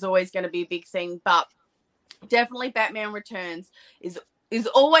 nostalgia is always going to be a big thing. But definitely Batman Returns is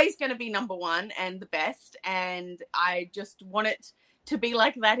always going to be number one and the best, and I just want it to be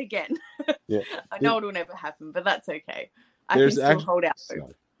like that again. I know it'll never happen, but that's okay. I can still hold out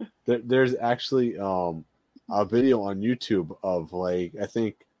hope. There's actually a video on YouTube of I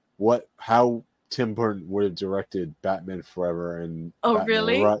think how Tim Burton would have directed Batman Forever, and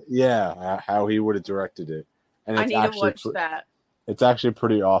really? How he would have directed it. And I need to watch that. It's actually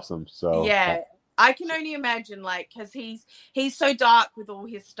pretty awesome. So I can only imagine, because he's so dark with all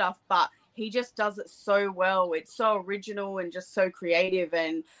his stuff, but he just does it so well. It's so original and just so creative,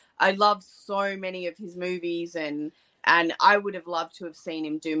 and I love so many of his movies, and I would have loved to have seen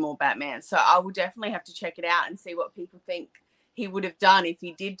him do more Batman. So I will definitely have to check it out and see what people think he would have done if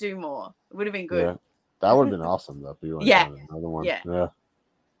he did do more. It would have been good. Yeah, that would have been awesome, though. If you another one. Yeah.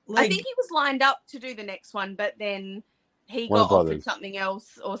 I think he was lined up to do the next one, but then he got offered something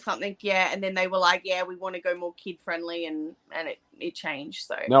else or something. Yeah, and then they were like, "Yeah, we want to go more kid friendly," and it changed.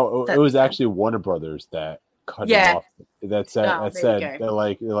 So no, it was actually Warner Brothers that cut him off. That said, they're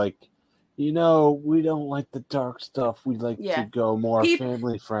like. We don't like the dark stuff. We like to go more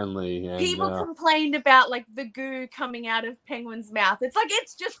family friendly. And, people complained about the goo coming out of Penguin's mouth. It's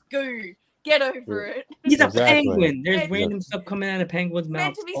it's just goo. Get over it. He's a penguin. There's random stuff coming out of Penguin's mouth.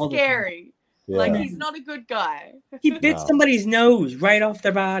 Meant to be scary. He's not a good guy. He bit somebody's nose right off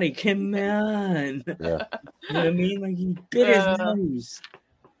their body. Come on. Yeah. You know what I mean? He bit his nose.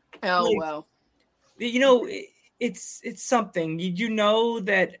 Oh well. It's something. Did you know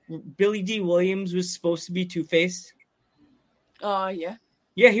that Billy D. Williams was supposed to be Two-Face? Oh yeah.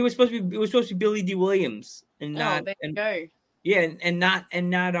 Yeah, it was supposed to be Billy D. Williams, and not. There you go. Yeah, and not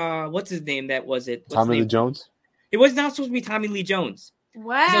what's his name? That was it. Tommy Lee Jones. It was not supposed to be Tommy Lee Jones.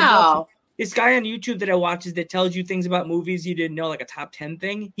 Wow. This guy on YouTube that I watch that tells you things about movies you didn't know, like a top 10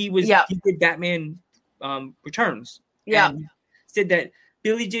 thing. He did Batman Returns. Yeah. And said that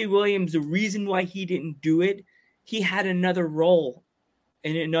Billy D. Williams, the reason why he didn't do it, he had another role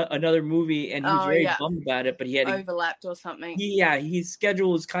in another movie, and he was very bummed about it. But he had overlapped or something. His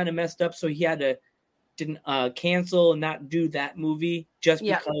schedule was kind of messed up, so he had to cancel and not do that movie just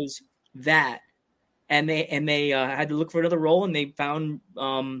because that. And they had to look for another role, and they found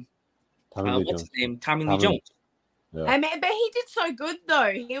what's his name, Tommy Lee Jones. Yeah. I mean, but he did so good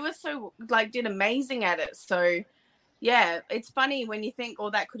though. He was so did amazing at it. So yeah, it's funny when you think,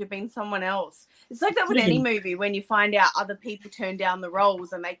 that could have been someone else. It's like that with any movie when you find out other people turn down the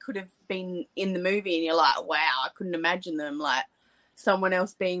roles and they could have been in the movie, and you're like, wow, I couldn't imagine them like someone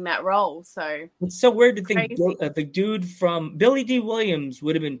else being that role. So it's so weird to think the dude from Billy D. Williams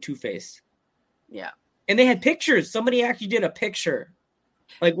would have been Two-Face. Yeah, and they had pictures. Somebody actually did a picture.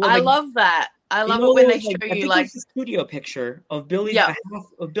 I love that. I love it when they show you a studio picture of Billy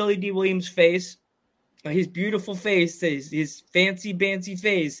D. Williams' face, his beautiful face, his fancy bancy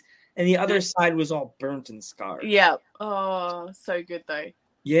face, and the other side was all burnt and scarred. Yeah. Oh, so good though.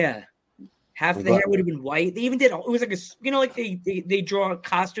 Yeah. Half of the hair would have been white. They even did. It was like they draw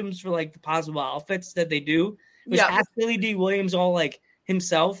costumes for like the possible outfits that they do. It was half Billy D. Williams, all like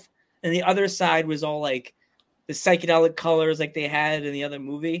himself, and the other side was all like the psychedelic colors like they had in the other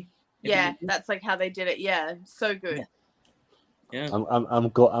movie. Yeah, that's like how they did it. Yeah, so good. Yeah. I'm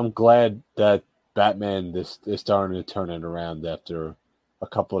glad that Batman is starting to turn it around after a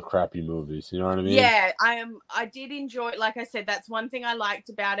couple of crappy movies. You know what I mean? Yeah, I did enjoy. Like I said, that's one thing I liked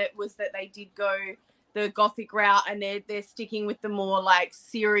about it was that they did go the gothic route, and they're sticking with the more like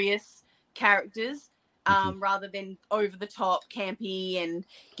serious characters, rather than over the top, campy and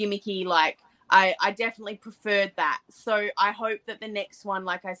gimmicky. Like I definitely preferred that. So I hope that the next one,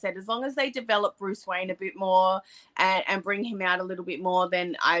 like I said, as long as they develop Bruce Wayne a bit more and bring him out a little bit more,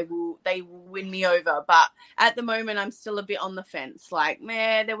 then they will win me over. But at the moment, I'm still a bit on the fence. Like,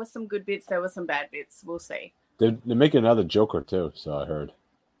 man, there were some good bits, there were some bad bits. We'll see. They're making another Joker too, so I heard.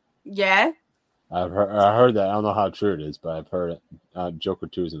 Yeah. I heard that. I don't know how true it is, but I've heard it. Joker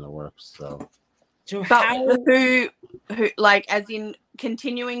 2 is in the works. So who like as in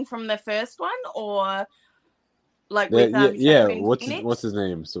continuing from the first one, or like with what's his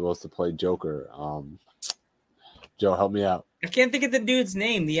name supposed to play Joker? Joe, help me out. I can't think of the dude's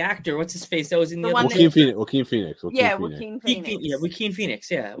name. The actor, what's his face? That was in the other Joaquin Phoenix. Joaquin Phoenix. Joaquin Phoenix.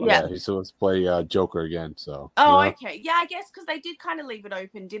 Yeah. Yeah, he's supposed to play Joker again. So. Okay. Yeah, I guess because they did kind of leave it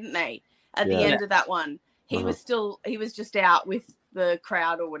open, didn't they? At the end of that one, he was just out with the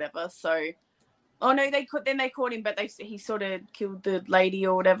crowd or whatever. So. Oh no, they caught him, but he sort of killed the lady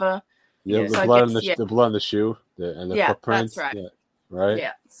or whatever. Yeah, the blood on the shoe and the footprints. That's right. Yeah, right.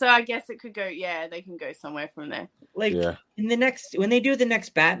 Yeah, so I guess it could go. Yeah, they can go somewhere from there. Like in the next, when they do the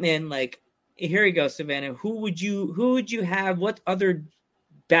next Batman, like here you go, Savannah. Who would you have? What other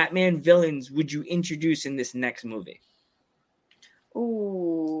Batman villains would you introduce in this next movie?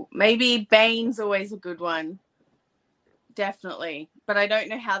 Ooh, maybe Bane's always a good one. Definitely, but I don't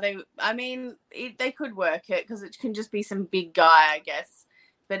know how they. I mean, they could work it because it can just be some big guy, I guess.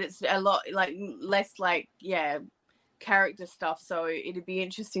 But it's a lot less character stuff. So it'd be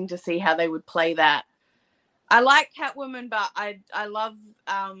interesting to see how they would play that. I like Catwoman, but I love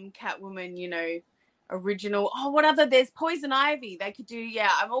Catwoman. You know, original. Oh, what other? There's Poison Ivy. They could do.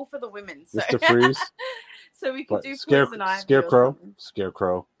 Yeah, I'm all for the women. So. Mr. Freeze. So we could do Poison Ivy.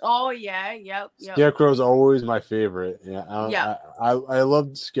 Scarecrow. Oh yeah, yep. Scarecrow's always my favorite. Yeah, I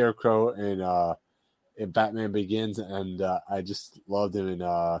loved Scarecrow in Batman Begins, and I just loved him in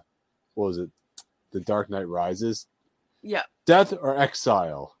what was it, The Dark Knight Rises. Yeah. Death or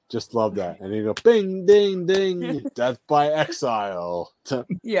exile. Just love that, and you go bing, ding, ding, death by exile.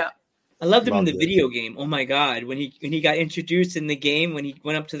 Yeah. I loved him in the video game. Oh my god, when he got introduced in the game, when he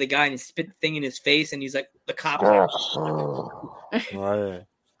went up to the guy and he spit the thing in his face, and he's like, "The cop." Right.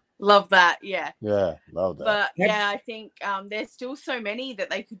 Love that. Yeah. Yeah, love that. But yeah, I think there's still so many that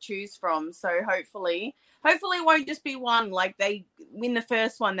they could choose from. So hopefully it won't just be one. Like they win the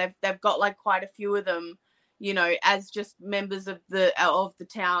first one, they've got like quite a few of them, you know, as just members of the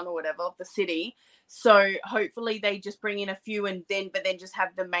town or whatever, of the city. So hopefully they just bring in a few but then just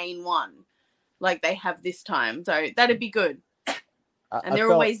have the main one like they have this time. So that'd be good. And they're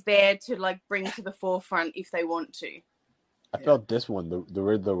always there to like bring to the forefront if they want to. I felt this one, the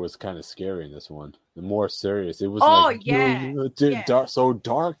Riddler was kind of scary in this one. The more serious. It was so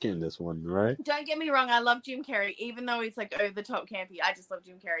dark in this one, right? Don't get me wrong, I love Jim Carrey. Even though he's like over the top campy, I just love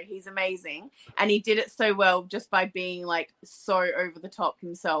Jim Carrey. He's amazing. And he did it so well just by being like so over the top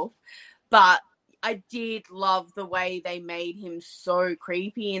himself. But I did love the way they made him so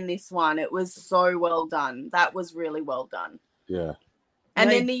creepy in this one. It was so well done. That was really well done. Yeah. And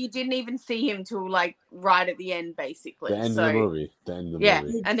Like- then you didn't even see him till like right at the end, basically. The end of the movie. The end of the yeah,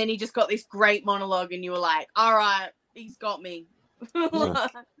 movie. and then he just got this great monologue, and you were like, "All right, he's got me."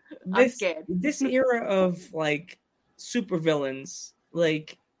 I'm scared. This era of like supervillains,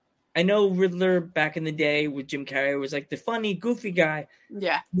 like I know Riddler back in the day with Jim Carrey was like the funny, goofy guy.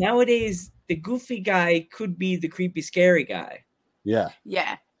 Yeah. Nowadays, the goofy guy could be the creepy, scary guy. Yeah.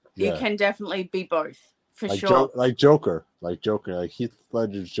 Yeah. You can definitely be both for like sure. like Joker, like Heath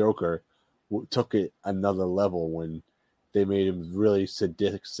Ledger's Joker took it another level when they made him really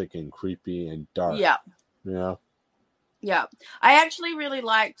sadistic and creepy and dark. Yeah. You know? Yeah. I actually really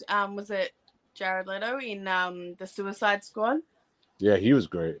liked, was it Jared Leto in the Suicide Squad? Yeah, he was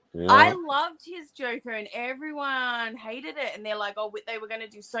great. You know? I loved his Joker, and everyone hated it. And they're like, oh, they were going to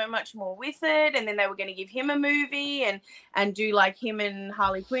do so much more with it. And then they were going to give him a movie and do like him and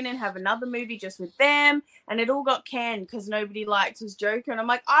Harley Quinn and have another movie just with them. And it all got canned because nobody liked his Joker. And I'm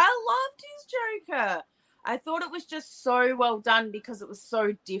like, I loved his Joker. I thought it was just so well done because it was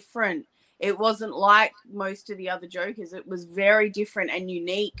so different. It wasn't like most of the other Jokers. It was very different and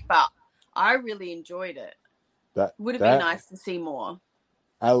unique, but I really enjoyed it. Would have been nice to see more.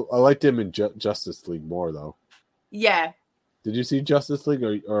 I liked him in Justice League more, though. Yeah. Did you see Justice League,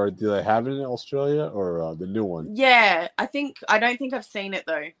 or do they have it in Australia, or the new one? Yeah, I don't think I've seen it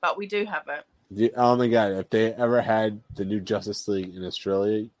though, but we do have it. Oh my god! If they ever had the new Justice League in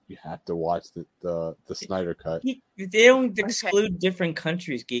Australia, you have to watch the Snyder cut. They don't exclude different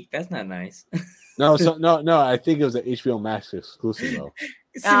countries, Geek. That's not nice. No. I think it was an HBO Max exclusive though.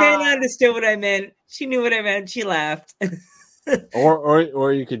 Savannah understood what I meant. She knew what I meant. She laughed.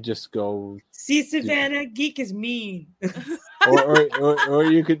 or you could just go see Savannah. Geek is mean. or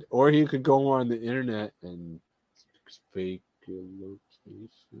you could go on the internet and fake location.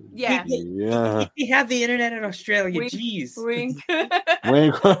 Yeah. Yeah. If you have the internet in Australia, jeez. Wink.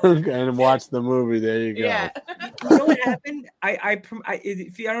 And watch the movie. There you go. Yeah. You know what happened? I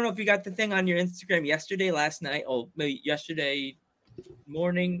don't know if you got the thing on your Instagram last night, or maybe yesterday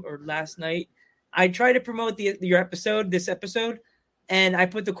morning or last night. I tried to promote this episode, and I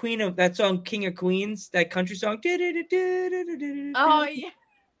put the Queen of that song, King of Queens, that country song. Oh yeah.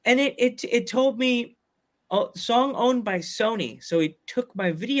 And it told me, song owned by Sony, so it took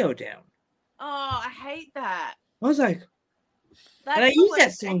my video down. Oh, I hate that. I was like, and I used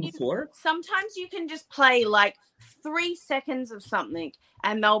that song before. Sometimes you can just play like 3 seconds of something,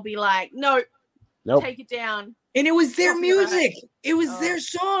 and they'll be like, "Nope, take it down." And it was their music. It was their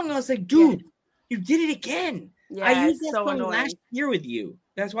song. I was like, dude, you did it again. Yeah, I used that so song annoying. last year with you.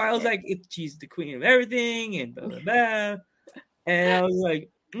 That's why I was like, she's the queen of everything and blah, blah, blah. And I was like,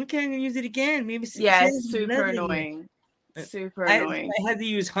 okay, I'm going to use it again. Maybe it's super annoying. Super annoying. I had to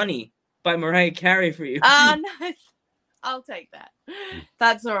use Honey by Mariah Carey for you. Nice. I'll take that.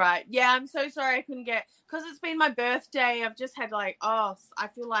 That's all right. Yeah, I'm so sorry I couldn't get, because it's been my birthday. I've just had like, I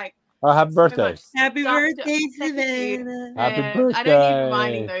feel like, oh, happy birthday. Happy birthday, Savannah. Happy birthday. I don't need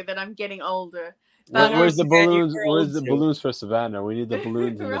reminding though that I'm getting older. Where's the balloons? Where's the balloons for Savannah? We need the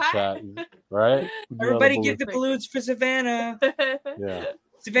balloons in the chat, right? Everybody get the balloons for Savannah. Yeah.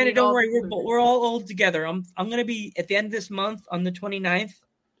 Savannah, don't worry. We're all old together. I'm gonna be at the end of this month on the 29th.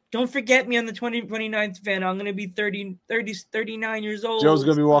 Don't forget me on the 29th, Savannah. I'm gonna be 39 years old. Joe's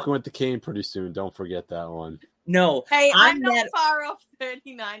gonna be walking with the cane pretty soon. Don't forget that one. No. Hey, I'm not far off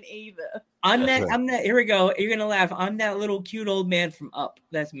 39 either. I'm that. Here we go. You're gonna laugh. I'm that little cute old man from Up.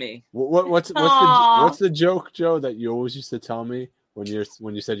 That's me. What's the joke, Joe, that you always used to tell me when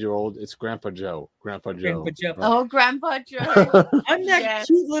you said you're old? It's Grandpa Joe. Grandpa Joe. Oh, Grandpa Joe. I'm that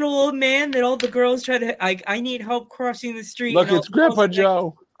cute little old man that all the girls try to. I need help crossing the street. Look, it's Grandpa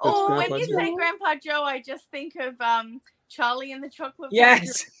Joe. When you say Grandpa Joe, I just think of Charlie and the Chocolate Factory.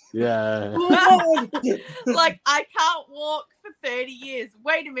 Yes. Yeah. Like, I can't walk for 30 years.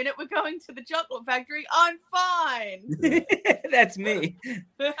 Wait a minute, we're going to the chocolate factory. I'm fine. That's me.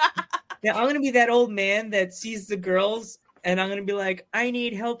 Now, I'm going to be that old man that sees the girls, and I'm going to be like, I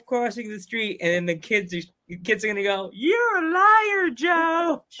need help crossing the street. And then the kids are going to go, you're a liar,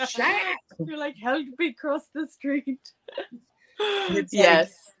 Joe. Shut up. You're like, help me cross the street.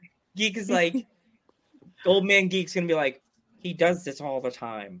 Yes. Geek is like, old man Geek's going to be like, he does this all the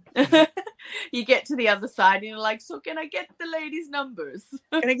time. You get to the other side and you're like, so can I get the ladies' numbers?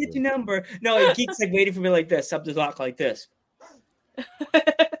 Can I get your number? No, Geek's like waiting for me like this, up the clock like this.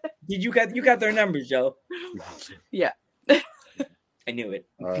 You got their numbers, Joe? Yeah. I knew it.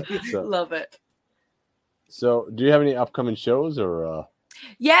 All right, love it. So, do you have any upcoming shows or?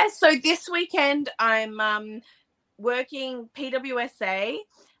 Yeah, so this weekend I'm working PWSA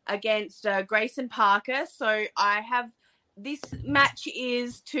against Grayson Parker. So I have this match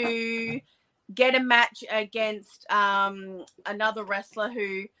is to get a match against another wrestler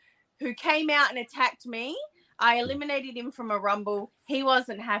who came out and attacked me. I eliminated him from a Rumble. He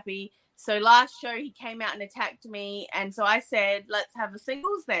wasn't happy. So last show he came out and attacked me. And so I said, let's have a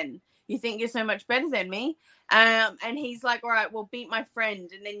singles then. You think you're so much better than me. And he's like, all right, well, beat my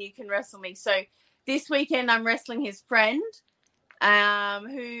friend and then you can wrestle me. So this weekend I'm wrestling his friend,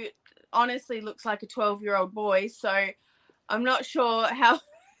 who honestly looks like a 12-year-old boy. So I'm not sure how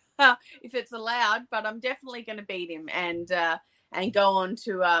if it's allowed, but I'm definitely going to beat him and go on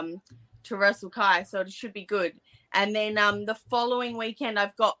to Wrestle Kai. So it should be good. And then the following weekend,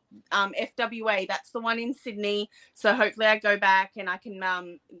 I've got FWA. That's the one in Sydney. So hopefully I go back and I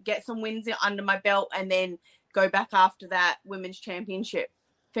can get some wins under my belt and then go back after that Women's Championship.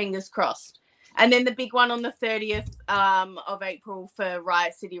 Fingers crossed. And then the big one on the 30th of April for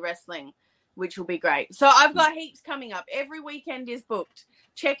Riot City Wrestling, which will be great. So I've got heaps coming up. Every weekend is booked.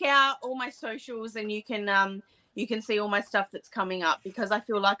 Check out all my socials and you can see all my stuff that's coming up because I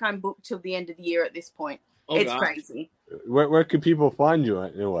feel like I'm booked till the end of the year at this point. Oh, it's God. crazy. Where can people find you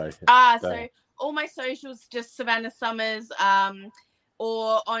anyway? So all my socials, just Savannah Summers,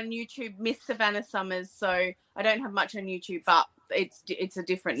 or on YouTube, Miss Savannah Summers. So I don't have much on YouTube, but it's a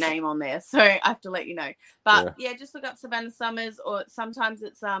different name on there. So I have to let you know. But yeah, just look up Savannah Summers, or sometimes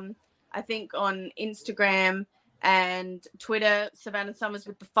it's I think on Instagram and Twitter, Savannah Summers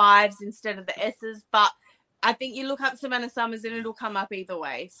with the 5s instead of the S's. But I think you look up Savannah Summers and it'll come up either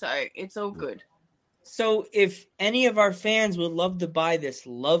way. So it's all good. So if any of our fans would love to buy this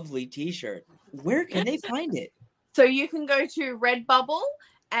lovely T-shirt, where can they find it? So you can go to Redbubble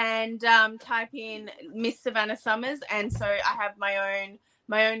and type in Miss Savannah Summers. And so I have my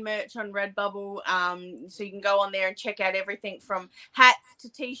own merch on Redbubble. So you can go on there and check out everything from hats to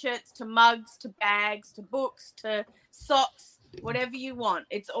T-shirts to mugs to bags to books to socks, whatever you want.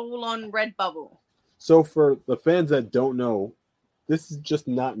 It's all on Redbubble. So for the fans that don't know, this is just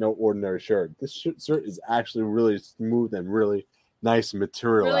not no ordinary shirt. This shirt is actually really smooth and really nice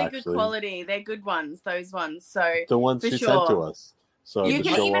material. Really actually. good quality. They're good ones, those ones. So the ones she sent to us. So you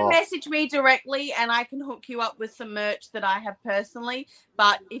can even message me directly and I can hook you up with some merch that I have personally.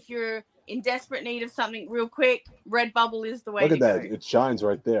 But if you're in desperate need of something real quick, Redbubble is the way to go. Look at that. It shines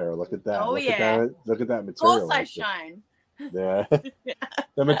right there. Look at that. Oh, look yeah. At that. Look at that material. Of course I shine. Yeah.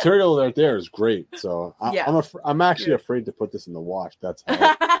 The material right there is great. So I'm actually afraid to put this in the wash. That's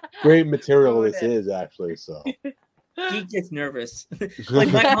how great material this is actually. So he gets nervous.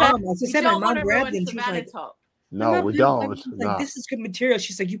 Like my mom, as I said, my mom grabbed it and she was like, no, we don't. Like, this is good material.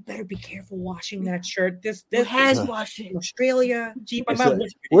 She's like, you better be careful washing that shirt. This hand washing. Australia. Gee, my mom,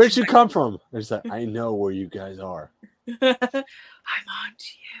 where'd you come from? It's like, I know where you guys are. I'm on to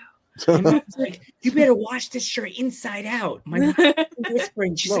you. Like, you better wash this shirt inside out. My mom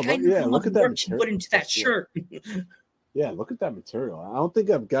whispering. She's like, I know look at that she put into that shirt. Yeah, look at that material. I don't think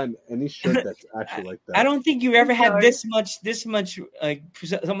I've gotten any shirt that's actually like that. I don't think you ever had this much like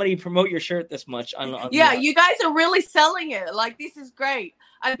somebody promote your shirt this much. Yeah, you guys are really selling it. Like, this is great.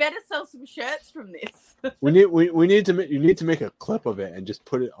 I better sell some shirts from this. You need to make a clip of it and just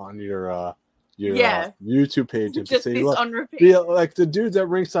put it on your YouTube page and just say, this look, on repeat. Yeah, like the dudes at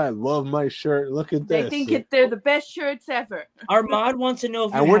Ringside love my shirt. Look at this. They think they're the best shirts ever. Our mod wants to know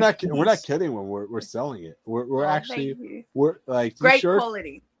if we're not kidding when we're selling it. We're actually like great shirts,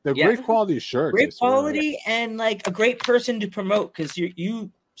 quality. They're great quality shirts. Great quality and like a great person to promote because you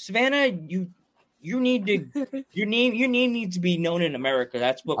Savannah, you need to your name needs to be known in America.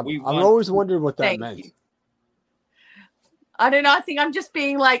 That's what we want. I've always wondered what that meant. I don't know. I think I'm just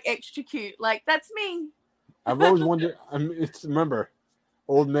being like extra cute. Like, that's me. I've always wondered. Remember,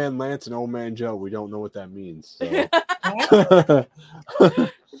 old man Lance and old man Joe. We don't know what that means. So.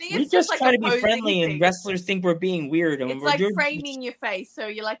 We just try to be friendly, and wrestlers think we're being weird. And it's like framing your face. So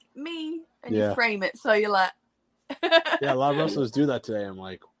you're like me, and you frame it. So you're like. Yeah, a lot of wrestlers do that today. I'm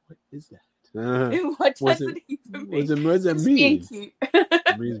like, what is that? What does it even mean? What does it mean? Being cute.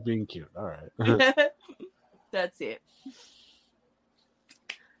 It means being cute. All right. That's it.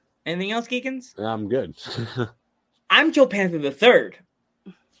 Anything else, Geekins? I'm good. I'm Joe Panther III.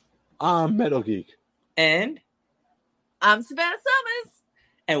 I'm Metal Geek. And I'm Savannah Summers.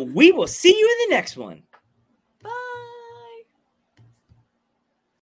 And we will see you in the next one.